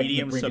bring Sabenza the is like the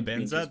medium brink of being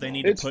too Sabenza, they small.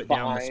 need to It's put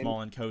down the fine.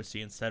 small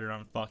Nkosi and set it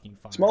on fucking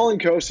fire. Small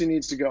Nkosi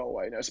needs to go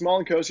away. No,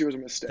 Small Nkosi was a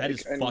mistake. That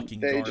is and fucking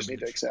they just need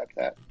to garbage. accept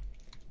that.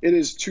 It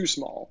is too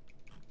small.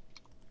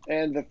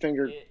 And the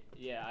finger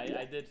Yeah,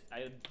 I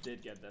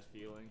did get that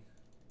feeling.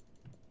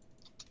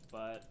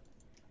 But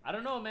I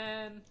don't know,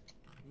 man.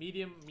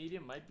 Medium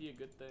might be a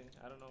good thing.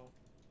 I don't know.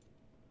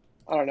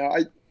 I don't know.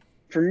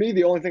 For me,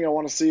 the only thing I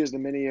want to see is the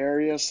mini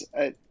Arius.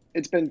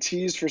 It's been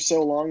teased for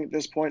so long at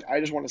this point.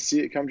 I just want to see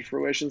it come to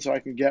fruition so I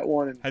can get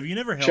one and Have you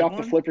never held chop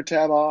one? the flipper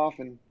tab off.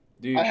 And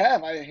Dude, I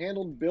have. I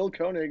handled Bill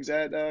Koenig's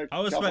at I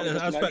was about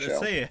California to Night Show.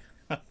 say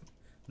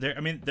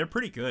it. they're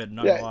pretty good.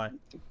 Not Yeah. gonna lie.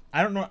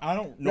 I don't No,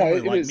 normally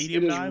it like is-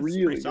 medium it is knives. It's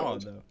really pretty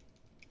solid good. though.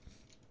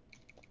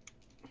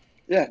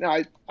 Yeah,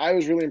 no, I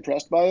was really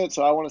impressed by it,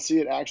 so I want to see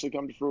it actually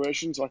come to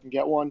fruition so I can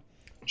get one,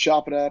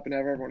 chop it up, and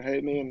have everyone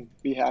hate me and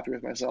be happy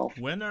with myself.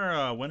 When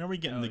are we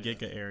getting Oh, the yeah.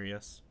 Giga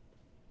Arius?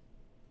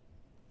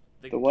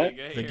 The what?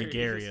 Giga The Aries.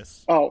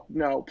 Gigarius. Oh,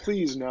 no,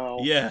 please no.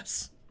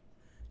 Yes.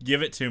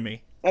 Give it to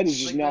me. That is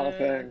just Like not a the-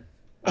 thing.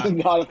 I-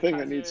 Not a thing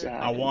that needs to Kaiser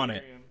I happen. want it.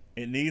 Imperium.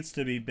 It needs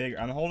to be bigger.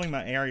 I'm holding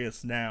my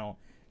Arius now,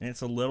 and it's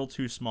a little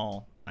too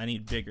small. I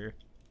need bigger.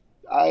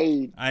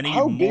 I need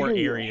How big more are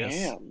your Arius.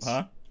 hands?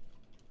 Huh?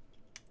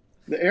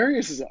 The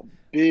Arius is a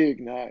big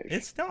knife.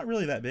 It's not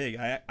really that big.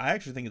 I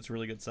actually think it's a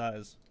really good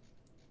size.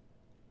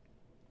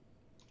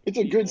 It's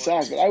a good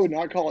size, but I would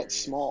not call it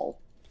small.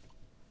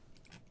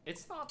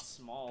 It's not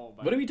small.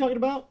 By what are we talking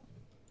about?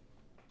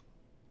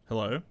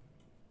 Hello?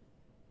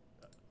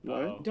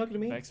 Right? Oh, You talking to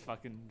me? Vex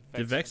fucking.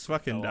 Did Vex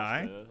fucking fell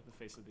off die? The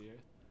face of the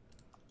earth.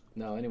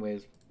 No,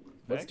 anyways.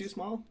 What's Vex? too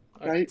small?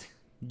 Right?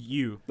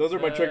 You. Those are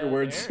my trigger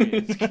words.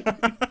 Aries.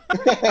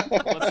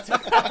 What's too,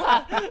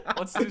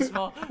 what's too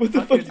small? What the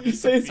fuck Fucking did you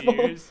say, small?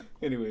 disappears.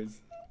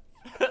 Anyways.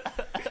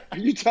 Are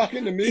you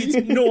talking to It's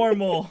me?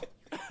 normal.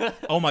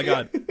 Oh my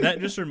god. That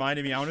just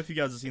reminded me. I don't know if you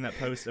guys have seen that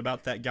post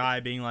about that guy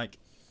being like,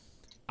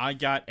 I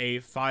got a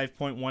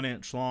 5.1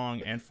 inch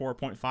long and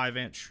 4.5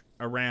 inch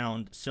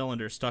around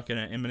cylinder stuck in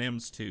an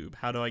M&M's tube.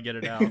 How do I get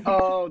it out?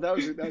 Oh, that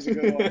was a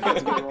good one.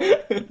 That's a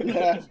good one.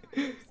 Yeah.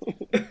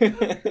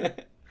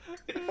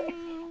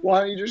 Why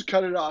don't you just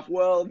cut it off?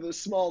 Well, the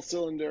small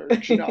cylinder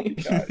should not be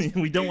cut.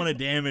 We don't want to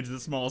damage the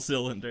small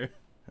cylinder.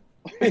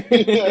 Yeah,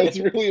 it's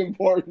really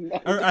important.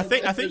 Or I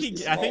think he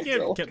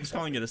Small kept just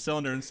calling it a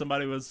cylinder, and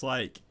somebody was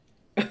like,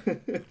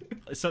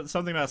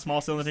 something about a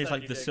small cylinder. He's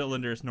like, the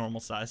cylinder is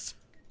normal size.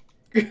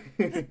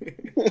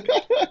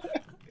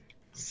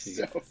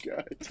 So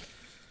good.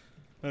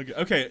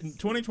 Okay.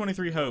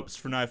 2023 hopes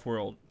for Knife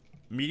World.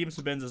 Medium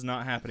Sabins is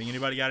not happening.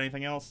 Anybody got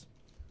anything else?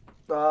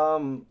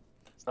 I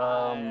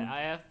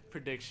have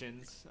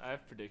predictions.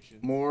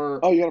 More.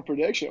 Oh, you got a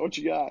prediction? What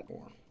you got?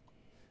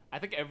 I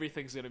think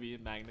everything's gonna be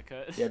in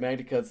MagnaCut. Yeah,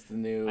 MagnaCut's the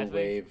new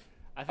wave.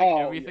 I think Oh,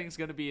 everything's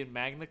gonna be in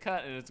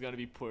MagnaCut, and it's gonna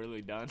be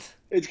poorly done.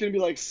 It's gonna be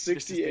like This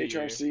 60 is the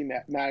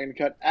HRC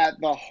MagnaCut at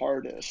the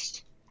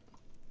hardest.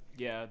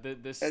 Yeah,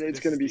 this. And it's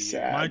this gonna is be the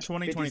year. sad. My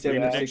 2023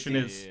 57, prediction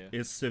 60.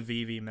 is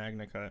Civivi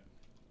MagnaCut.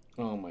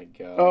 Oh my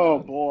god. Oh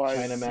boy.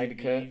 China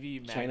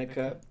CVV MagnaCut. China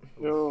Cut.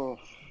 Ugh.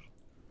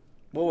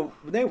 Well,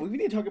 we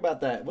need to talk about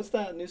that. What's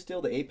that new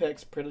steel? The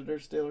Apex Predator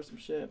steel or some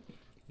shit?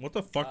 What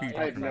the fuck are you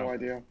I I have talking no about?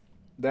 idea.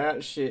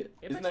 That shit.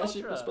 Apex Isn't that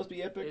shit Ultra. supposed to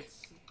be epic?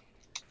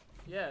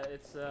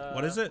 It's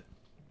What is it?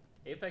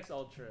 Apex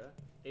Ultra.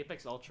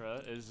 Apex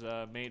Ultra is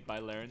made by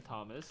Laren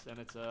Thomas, and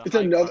it's a. It's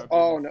high another. carbon,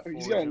 Oh no,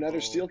 he's got another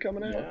forgeable- steel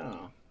coming out. Yeah.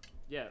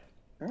 Yeah,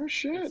 Oh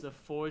shit. it's a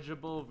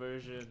forgeable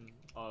version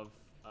of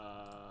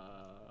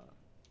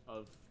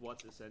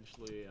what's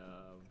essentially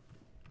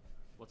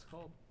what's it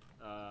called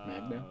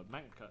Magna?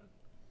 MagnaCut.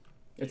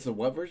 It's the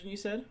what version you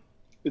said?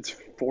 It's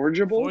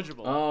forgeable.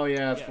 Forgeable. Oh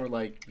yeah, it's Yeah. for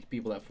like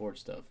people that forge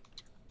stuff.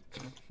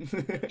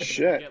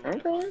 Shit. Get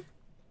like Okay.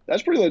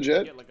 That's pretty You legit.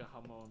 can get like a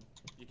Hamon.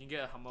 You can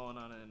get a Hamon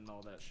on it and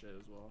all that shit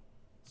as well.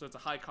 So it's a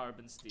high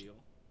carbon steel.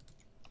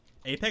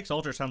 Apex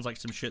Ultra sounds like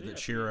some shit that Yeah,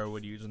 Shiro please.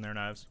 would use in their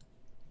knives.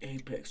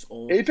 Apex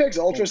Ultra. Apex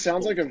Ultra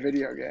sounds like a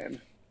video game.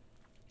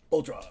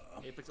 Ultra.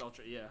 Apex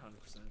Ultra, yeah,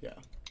 100%. Yeah.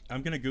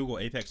 I'm gonna Google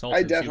Apex Ultra.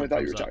 I and see definitely what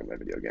thought you comes were up. talking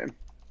about a video game.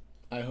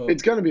 I hope.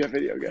 It's gonna be a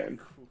video game.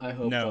 I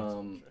hope.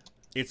 No.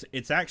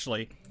 It's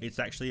actually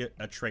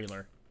a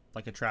trailer,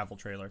 like a travel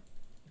trailer.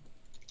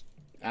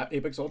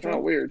 Apex Ultra. Oh,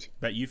 weird.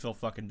 Bet you feel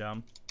fucking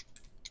dumb.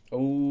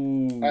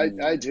 Oh.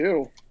 I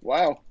do.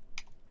 Wow.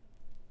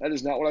 That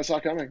is not what I saw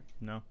coming.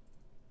 No.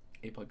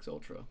 Apex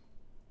Ultra.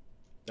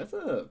 That's a.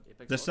 Apex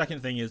The Ultra.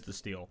 second thing is the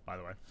steel, by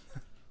the way.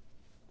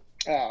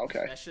 Oh,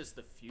 okay. That's just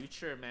the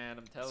future, man.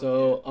 I'm telling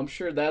So I'm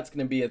sure that's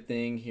gonna be a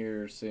thing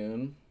here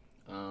soon.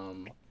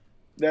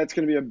 That's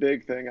gonna be a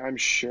big thing, I'm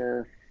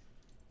sure.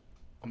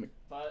 you.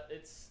 But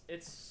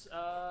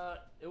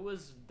it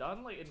was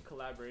done like in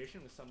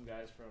collaboration with some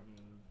guys from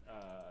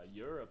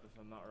Europe, if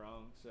I'm not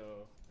wrong. So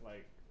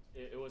like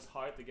it was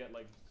hard to get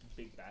like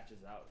big batches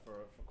out for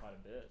quite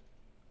a bit.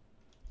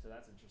 So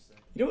that's interesting.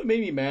 You know what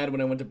made me mad when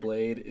I went to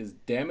Blade is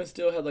Damastil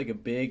still had like a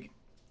big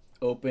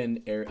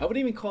open air. I wouldn't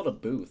even call it a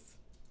booth.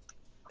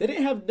 They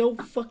didn't have no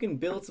fucking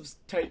billets of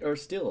tight or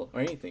steel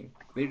or anything.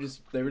 They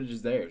were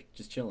just there,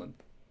 just chilling.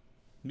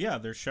 Yeah,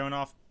 they're showing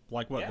off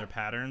like what Yeah. their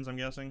patterns. I'm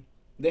guessing.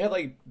 They had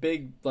like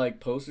big like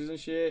posters and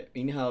shit.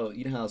 You know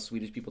how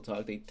Swedish people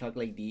talk? They talk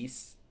like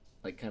these,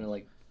 like kind of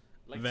like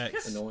Like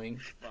Vex. annoying.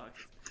 Fuck.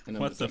 And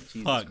What just the like,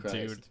 Jesus fuck,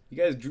 Christ.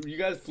 dude? You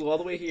guys flew all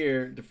the way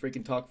here to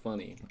freaking talk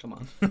funny. Come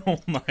on. Oh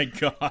my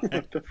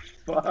god.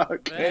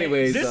 Fuck. Man,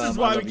 Anyways, This is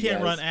I why love we you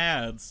can't guys. run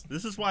ads.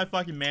 This is why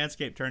fucking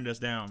Manscaped turned us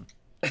down.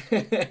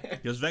 Well,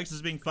 Because Vex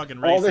is being fucking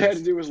racist. All they had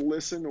to do was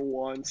listen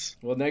once.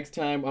 next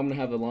time I'm gonna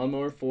have the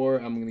Lawnmower 4.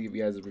 I'm gonna give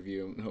you guys a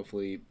review, and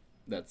hopefully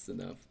that's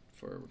enough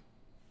for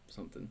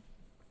something.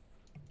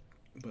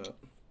 But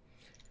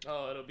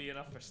Oh, it'll be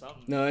enough for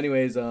something. no,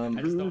 anyways, I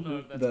just don't know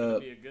if that's the- gonna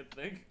be a good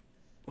thing.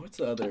 what's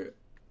the other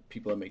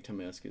people that make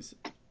Damascus?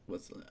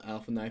 What's the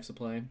Alpha Knife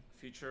Supply?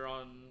 Future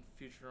on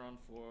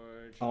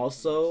Forge.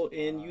 Also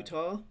in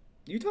Utah.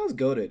 Utah's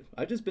goated.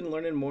 I've just been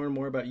learning more and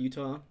more about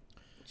Utah.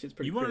 Shit's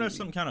pretty You want to know crazy.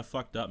 something kind of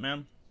fucked up,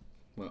 man?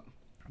 What?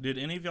 Did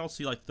any of y'all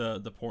see like the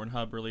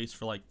Pornhub release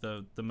for like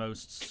the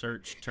most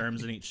searched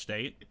terms in each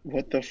state?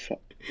 What the fuck?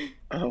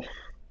 Oh.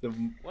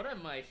 What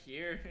am I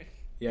here?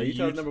 Yeah, The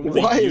Utah's Ut- number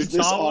the one. Why is this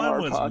Utah on one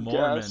our was podcast?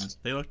 Mormon.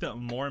 They looked up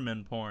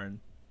Mormon porn.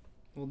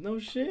 Well, no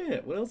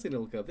shit. What else did they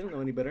look up? They don't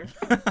know any better.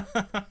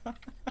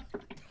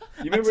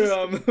 You remember,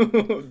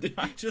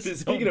 I just don't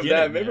speaking of get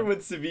that, it, remember man. when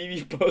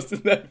Civivi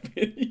posted that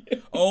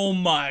video? Oh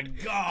my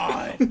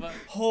god! Fuck.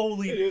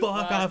 Holy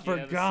fuck! I Fuck yeah,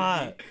 the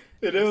forgot.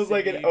 And it was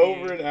like Civivi.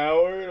 over an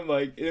hour, and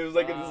like it was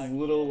like in Fuck this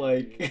little yeah,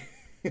 like.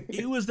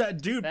 It was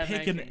that dude That man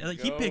picking. can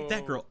Like he picked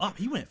that go. girl up.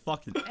 He went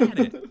fucking at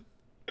it.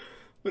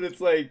 But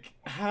it's like,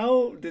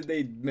 how did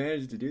they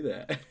manage to do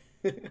that?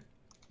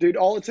 Dude,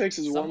 all it takes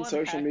is one Someone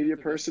social hacked media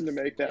into person to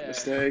this. make that Yeah.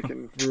 mistake,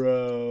 and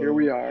Bro, Here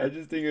we are. I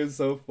just think it was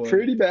so funny.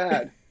 pretty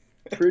bad.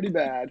 Pretty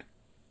bad.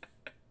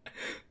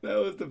 That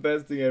was the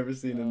best thing I've ever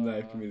seen in the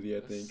knife community, I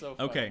it's think. So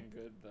Okay. fucking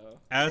good though.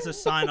 As a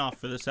sign off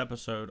for this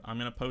episode, I'm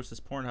gonna post this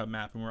Pornhub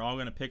map, and we're all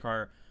gonna pick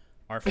our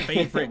our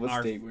favorite,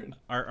 What state we're in.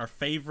 our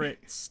favorite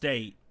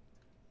state.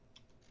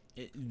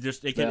 It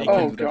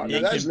Oh, can, God,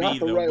 it that is can not be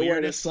the the right way to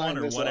weirdest sign one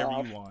or this whatever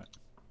off. you want.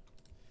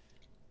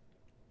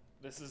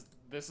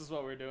 This is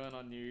what we're doing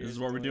on New Year's. This is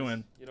what we're boys.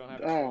 doing. You don't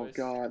have a Oh choice.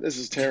 God, this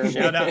is terrible.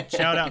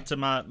 Shout out to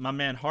my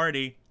man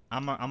Hardy.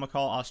 I'm gonna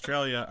call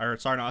Australia, or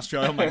sorry, not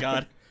Australia. Oh my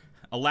God,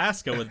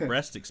 Alaska with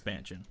breast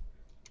expansion.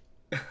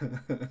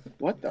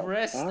 What the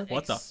Breast fuck?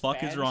 What the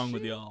fuck is wrong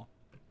with expansion? y'all?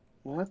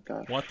 What the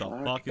What the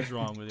fuck is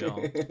wrong with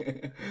y'all?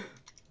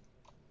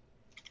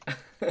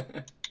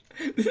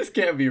 This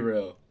can't be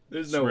real.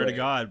 There's no Swear way. to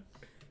God.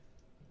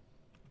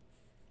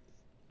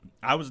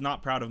 I was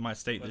not proud of my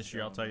state What's this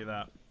year, I'll wrong? tell you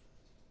that.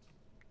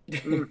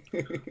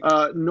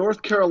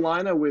 North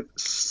Carolina with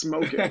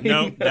smoking.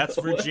 No, that's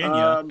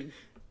Virginia.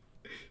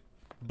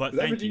 But Is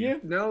that thank Virginia?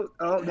 No,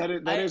 oh, that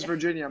is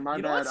Virginia. My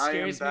You know bad. what I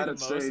am scares me bad the at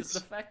most is states. the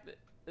fact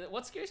that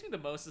what scares me the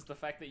most is the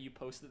fact that you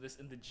posted this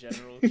in the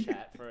general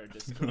chat for our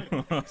Discord.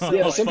 you.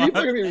 Yeah, some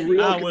people are gonna be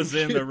real I was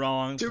in the confused.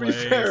 wrong To be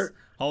place. fair,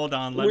 Hold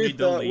on, let me with,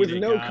 delete with it,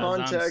 no guys.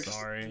 context- I'm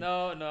sorry.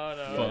 No, Fuck.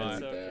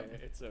 it's okay.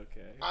 It's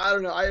okay. I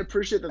don't know. I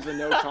appreciate that the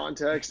no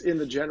context in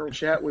the general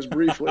chat was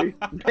briefly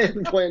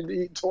man planned to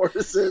eat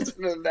tortoises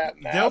and then that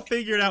They'll map.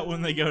 figure it out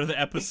when they go to the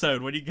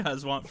episode. What do you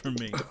guys want from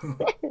me?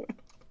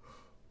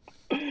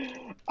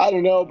 I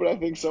don't know, but I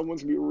think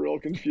someone's gonna be real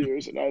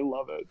confused, and I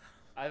love it.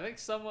 I think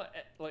someone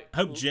like. I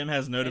hope Jim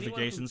has anyone who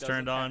notifications doesn't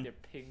turned have on. Their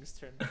pings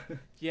turned.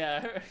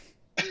 Yeah.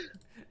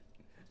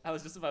 I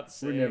was just about to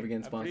say. We're never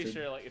getting I'm pretty sponsored.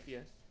 sure, like, if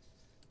you.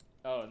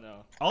 Oh no.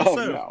 Also,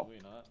 no. Probably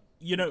not.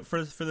 you know,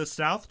 for the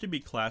South to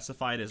be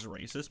classified as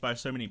racist by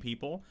so many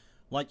people,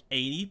 like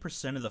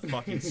 80% of the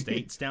fucking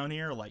states down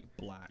here are like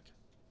black.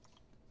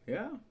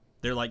 Yeah.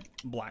 They're like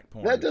black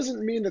porn. That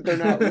doesn't mean that they're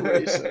not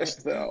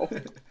racist, though.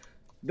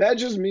 That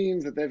just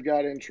means that they've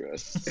got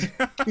interests.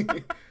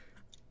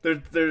 They're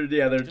Just towing the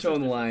a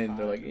different line.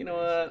 They're like, kind you of know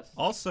what?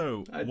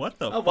 Also, what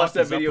the I'll fuck watch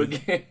that is up video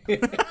with... game.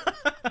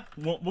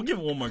 we'll give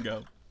it one more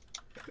go.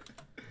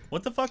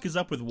 What the fuck is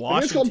up with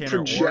think it's called Washington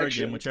or Oregon,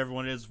 projection. whichever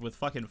one it is, with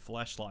fucking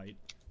fleshlight?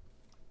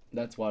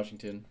 That's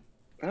Washington.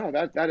 Oh,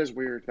 that is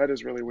weird. That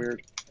is really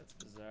weird. That's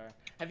bizarre.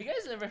 Have you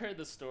guys ever heard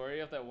the story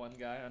of that one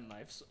guy on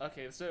knives?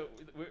 Okay, so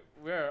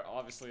we're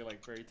obviously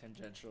like very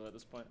tangential at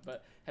this point,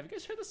 but have you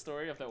guys heard the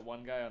story of that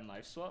one guy on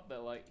Knife Swap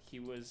that like he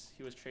was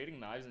trading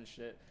knives and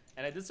shit?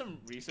 And I did some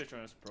research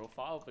on his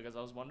profile because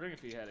I was wondering if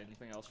he had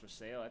anything else for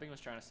sale. I think he was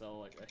trying to sell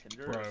like a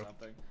Hinder or Bro.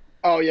 something.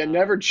 Oh yeah,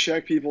 never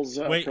check people's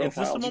Wait, profiles. is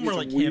this the You one get where some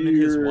like him and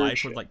his weird wife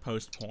shit. would like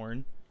post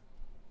porn?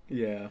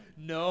 Yeah.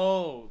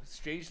 No,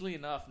 strangely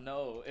enough,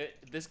 no.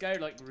 This guy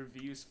like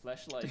reviews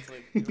fleshlights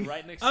like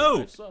right next to Oh,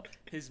 Knife Swap.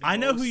 His I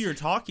know who most- you're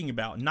talking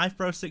about. Knife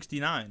Bro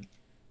 69.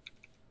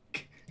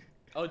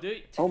 Oh,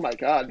 dude. Oh my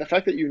god, the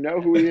fact that you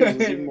know who he is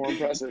is even more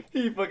impressive.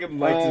 He fucking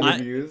likes his I-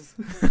 reviews.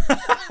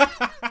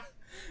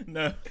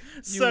 No.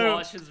 You So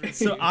watch his reviews,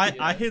 so I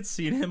yeah. had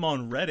seen him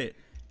on Reddit.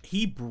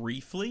 He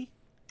briefly,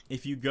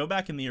 if you go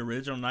back in the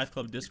original Knife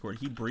Club Discord,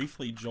 he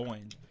briefly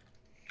joined.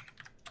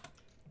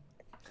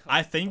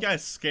 I think I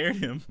scared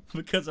him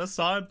because I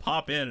saw him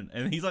pop in,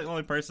 and he's like the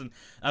only person.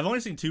 I've only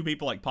seen two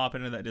people like pop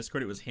into that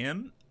Discord. It was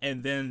him,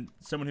 and then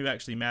someone who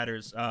actually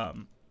matters.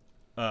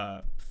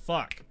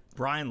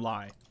 Brian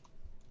Lai.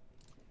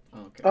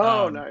 Okay.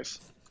 Oh, Um, nice.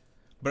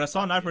 But I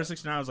saw Knife Bro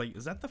 69. I was like,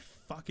 is that the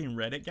fucking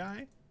Reddit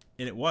guy?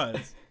 And it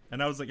was.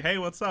 And I was like, hey,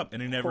 what's up?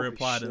 And he never Holy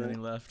replied, and then shit.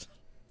 he left.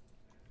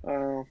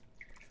 Oh,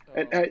 So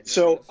goodness.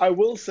 I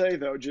will say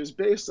though, just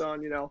based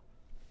on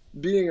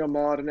being a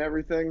mod and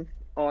everything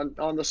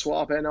on the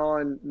swap and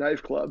on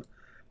Knife Club,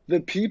 the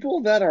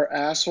people that are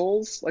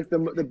assholes, like the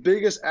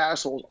biggest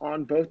assholes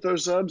on both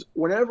those subs,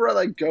 whenever I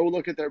like go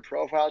look at their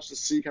profiles to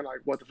see kind of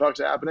like what the fuck's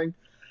happening,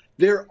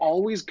 they're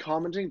always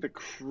commenting the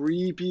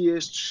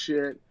creepiest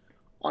shit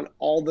on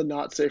all the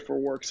not safe for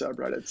work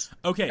subreddits.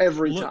 Okay,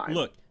 Every look, time.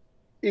 Look,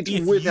 It's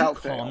if without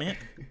you fail. comment,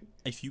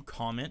 if you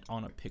comment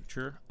on a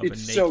picture of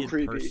It's a so naked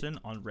creepy. person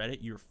on Reddit,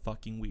 you're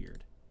fucking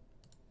weird.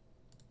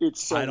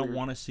 It's so I don't weird.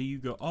 want to see you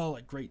go, oh,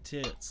 like great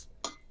tits.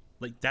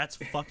 Like that's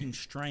fucking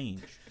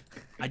strange.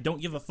 I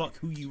don't give a fuck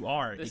who you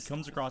are. This- It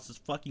comes across as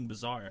fucking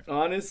bizarre.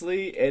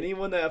 Honestly,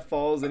 anyone that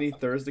follows any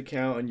Thirst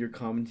account and you're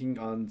commenting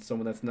on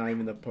someone that's not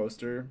even the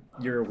poster,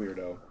 you're a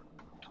weirdo.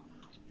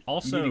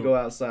 Also, you need to go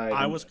outside.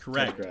 I and was touch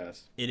correct.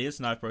 grass. It is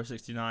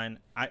KnifeBro69.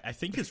 I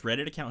think his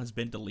Reddit account has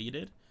been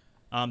deleted.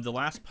 The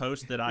last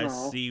post that I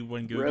Aw, see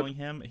when googling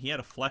him, he had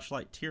a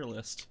fleshlight tier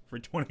list for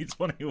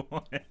 2021.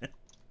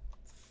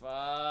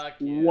 Fuck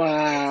yeah.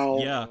 Wow.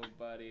 Let's Yeah. go,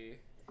 buddy.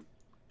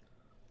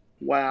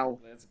 Wow.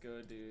 Let's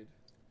go, dude.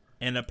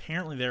 And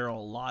apparently there are a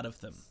lot of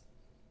them.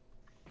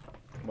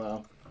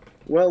 Wow.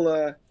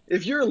 Well,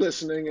 if you're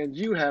listening and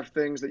you have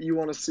things that you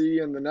want to see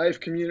in the knife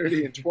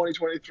community in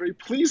 2023,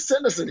 please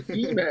send us an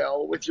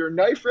email with your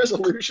knife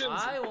resolutions.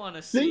 I want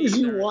to see Things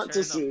you the want to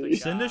return of the see.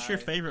 Send us your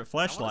guy. favorite I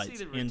wanna see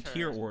fleshlights the in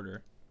tier return.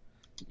 order.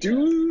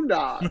 Do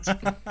not.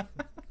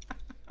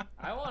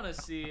 I want to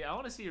see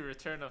a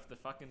return of the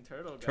fucking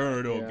turtle guy.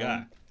 Turtle Yeah.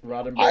 guy.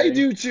 Roddenberry. I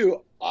do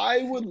too.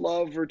 I would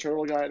love for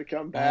Turtle Guy to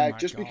come back my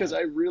just because God.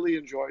 I really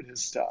enjoyed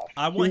his stuff.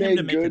 I He want him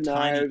to made make a good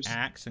tiny knives.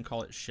 axe and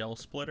call it Shell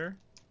Splitter.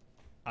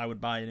 I would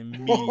buy it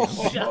immediately.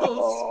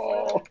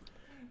 Shell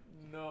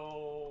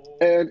No.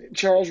 And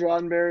Charles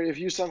Roddenberry, if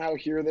you somehow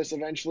hear this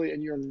eventually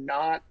and you're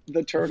not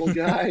the turtle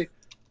guy,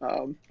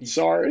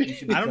 sorry. You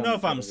should I don't become know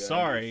if the I'm turtle guy.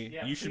 sorry.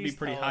 Yeah, You should be please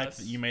pretty tell hyped us.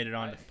 that you made it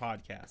onto the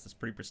podcast. It's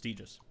pretty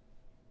prestigious.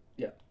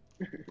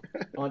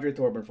 Andre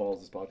Thorburn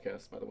follows this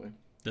podcast, by the way.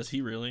 Does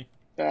he really?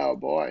 Oh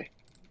boy.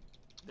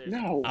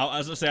 No. I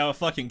was gonna say I would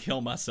fucking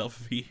kill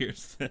myself if he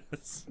hears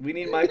this. We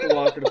need Michael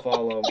Walker to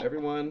follow.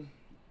 Everyone,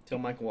 tell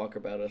Michael Walker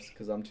about us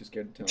because I'm too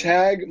scared to tell him.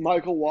 Tag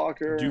Michael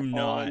Walker Do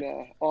not.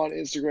 on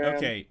Instagram.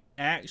 Okay,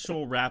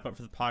 actual wrap up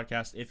for the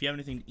podcast. If you have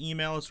anything to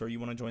email us or you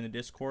want to join the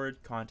Discord,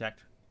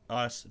 contact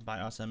us. By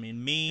us, I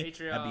mean me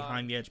Patreon. at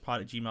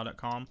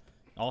behindtheedgepod@gmail.com.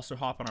 Also,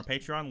 hop on our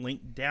Patreon,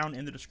 link down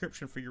in the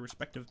description for your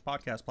respective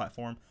podcast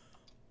platform.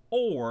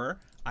 Or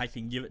I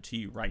can give it to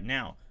you right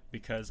now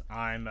because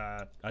I'm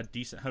a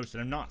decent host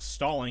and I'm not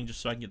stalling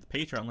just so I can get the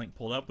Patreon link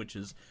pulled up, which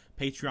is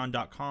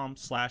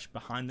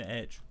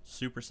patreon.com/behindtheedge.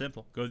 Super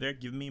simple. Go there,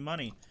 give me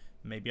money.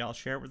 Maybe I'll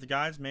share it with the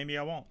guys. Maybe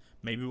I won't.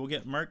 Maybe we'll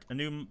get Merc a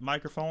new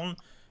microphone.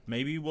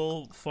 Maybe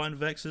we'll fund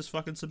Vex's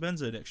fucking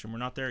Sabenza addiction. We're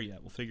not there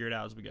yet. We'll figure it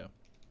out as we go.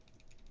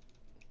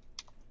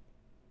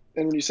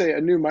 And when you say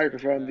a new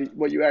microphone,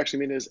 what you actually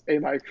mean is a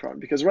microphone.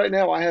 Because right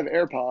now I have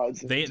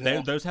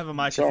AirPods. Those have a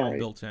microphone sorry.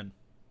 built in.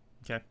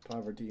 Okay.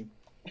 Poverty.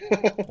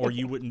 Or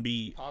you wouldn't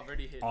be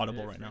Poverty hit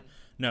audible right now.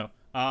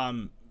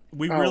 different. No.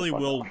 We Oh, really fuck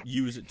will off.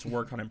 use it to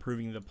work on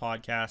improving the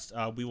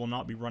podcast. We will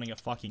not be running a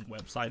fucking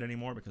website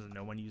anymore because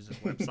no one uses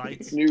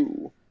websites.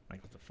 New.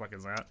 Like, what the fuck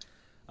is that?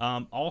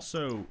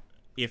 Also,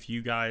 if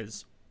you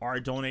guys are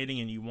donating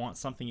and you want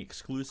something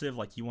exclusive,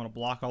 like you want to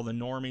block all the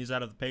normies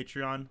out of the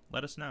Patreon,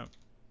 let us know.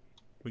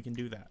 We can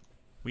do that.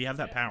 We have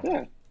that power.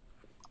 Yeah,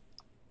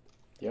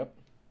 Yep.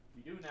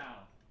 We do now.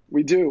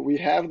 we do. We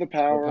have the We're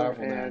power,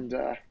 powerful now. and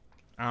I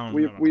don't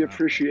we know about we that.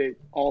 appreciate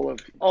all of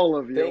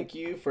you. Thank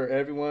you for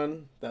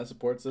everyone that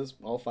supports us.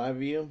 All 5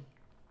 of you.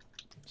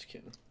 Just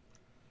kidding.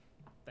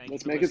 Thank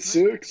Let's you for make it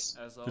listening, 6.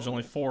 as There's always.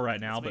 only 4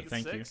 right now, Let's but make it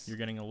thank 6. you. You're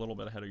getting a little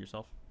bit ahead of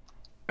yourself.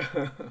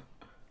 Yeah.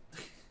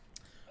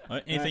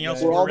 Anything Alright, else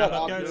guys. We're before all we wrap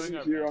that up, guys? optimistic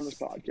Doing our here on this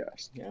best.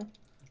 podcast.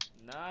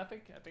 Nah, I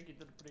think you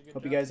did a pretty good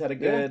Hope job. you guys had a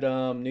Yeah.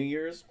 good New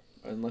Year's.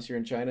 Unless you're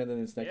in China,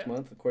 then it's next Yeah.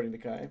 month, according to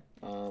Kai.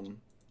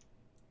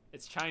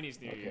 It's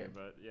Chinese New Okay. Year,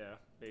 but yeah,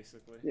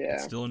 basically. Yeah.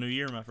 It's still a new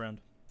year, my friend.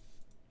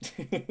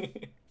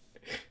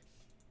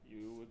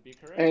 You would be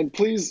correct. And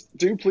please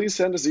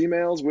send us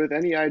emails with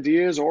any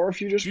ideas, or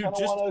if you just Dude, kind of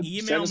just want to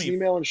email send us an me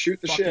email and shoot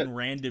the Fucking shit.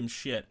 random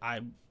shit.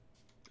 I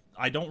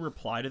don't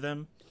reply to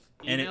them,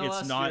 and Email it's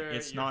us not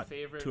your not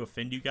favorite to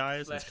offend you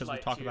guys. It's because we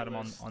Fleshlight talk tier about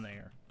them list. on the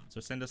air. So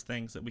send us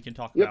things that we can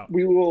talk Yep,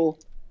 about.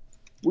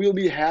 we'll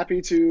be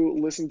happy to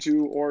listen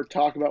to or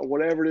talk about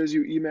whatever it is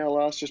you email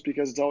us, just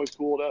because it's always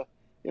cool to,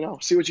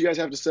 see what you guys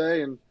have to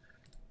say and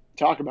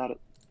talk about it.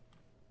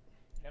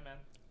 Yeah, man.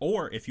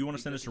 Or if you want to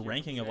Be send good us to a hear from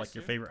ranking you of guys like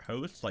your too. favorite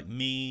hosts, like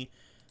me,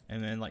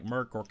 and then like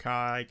Merc or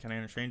Kai, kind of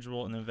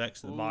interchangeable, and then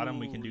Vex at the bottom,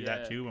 we can Ooh, do yeah.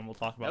 that too, and we'll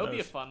talk That about would be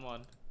a those. fun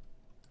one.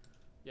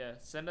 Yeah,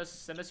 send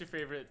us your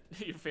favorite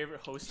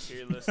host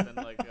tier list and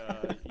like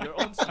your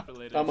own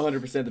superlatives. I'm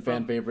 100% the fan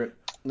From- favorite.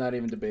 Not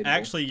even debatable.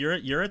 Actually,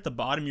 you're at the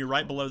bottom. You're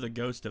right below the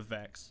ghost of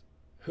Vex.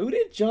 who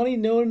did Johnny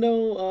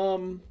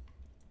No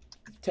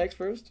text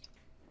first?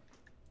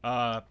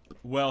 Well,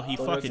 he What did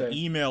I fucking say?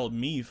 emailed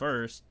me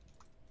first.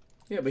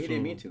 Yeah, but he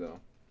didn't mean to though.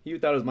 He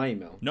thought it was my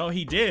email. No,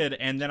 he did,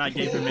 and then I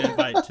gave him an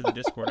invite to the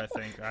Discord. I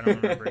think I don't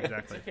remember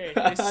exactly. Okay,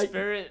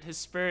 his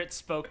spirit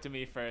spoke to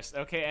me first.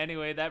 Okay,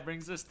 anyway, that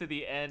brings us to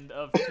the end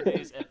of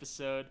today's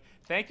episode.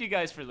 Thank you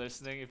guys for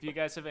listening. If you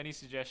guys have any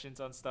suggestions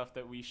on stuff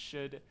that we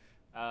should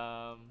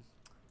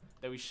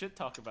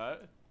talk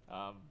about,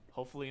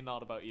 hopefully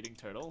not about eating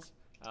turtles,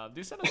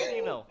 do send us an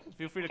email.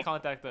 Feel free to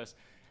contact us.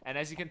 And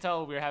as you can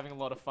tell, we're having a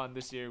lot of fun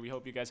this year. We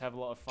hope you guys have a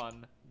lot of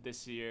fun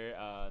this year,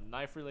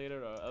 knife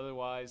related or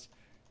otherwise.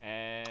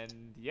 And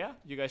yeah,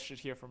 you guys should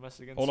hear from us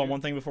again. Hold on, soon.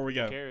 one thing before we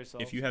go. Take care of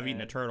yourselves, If you have eaten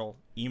a and- turtle,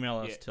 email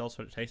us. Yeah. Tell us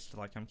what it tasted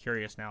like. I'm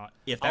curious now.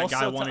 If that Also guy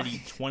tell- wanted to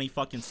eat 20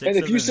 fucking six And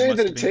of if you them, say must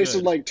that have it been tasted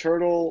good. like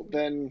turtle,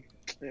 then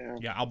yeah.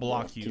 Yeah, I'll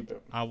block Yeah, you. keep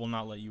it. I will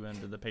not let you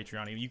into the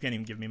Patreon. You can't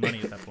even give me money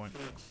at that point.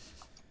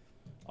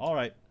 All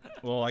right.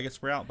 Well, I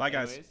guess we're out. Bye,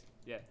 guys. Anyways,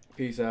 yeah.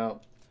 Peace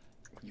out.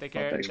 Take Fuck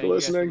care. Thanks Thank for you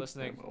guys listening. for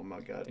listening. Oh my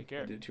god. Take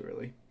care. I did it too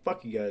early.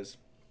 Fuck you guys.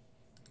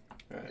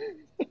 Alright.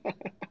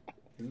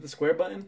 Is it the square button?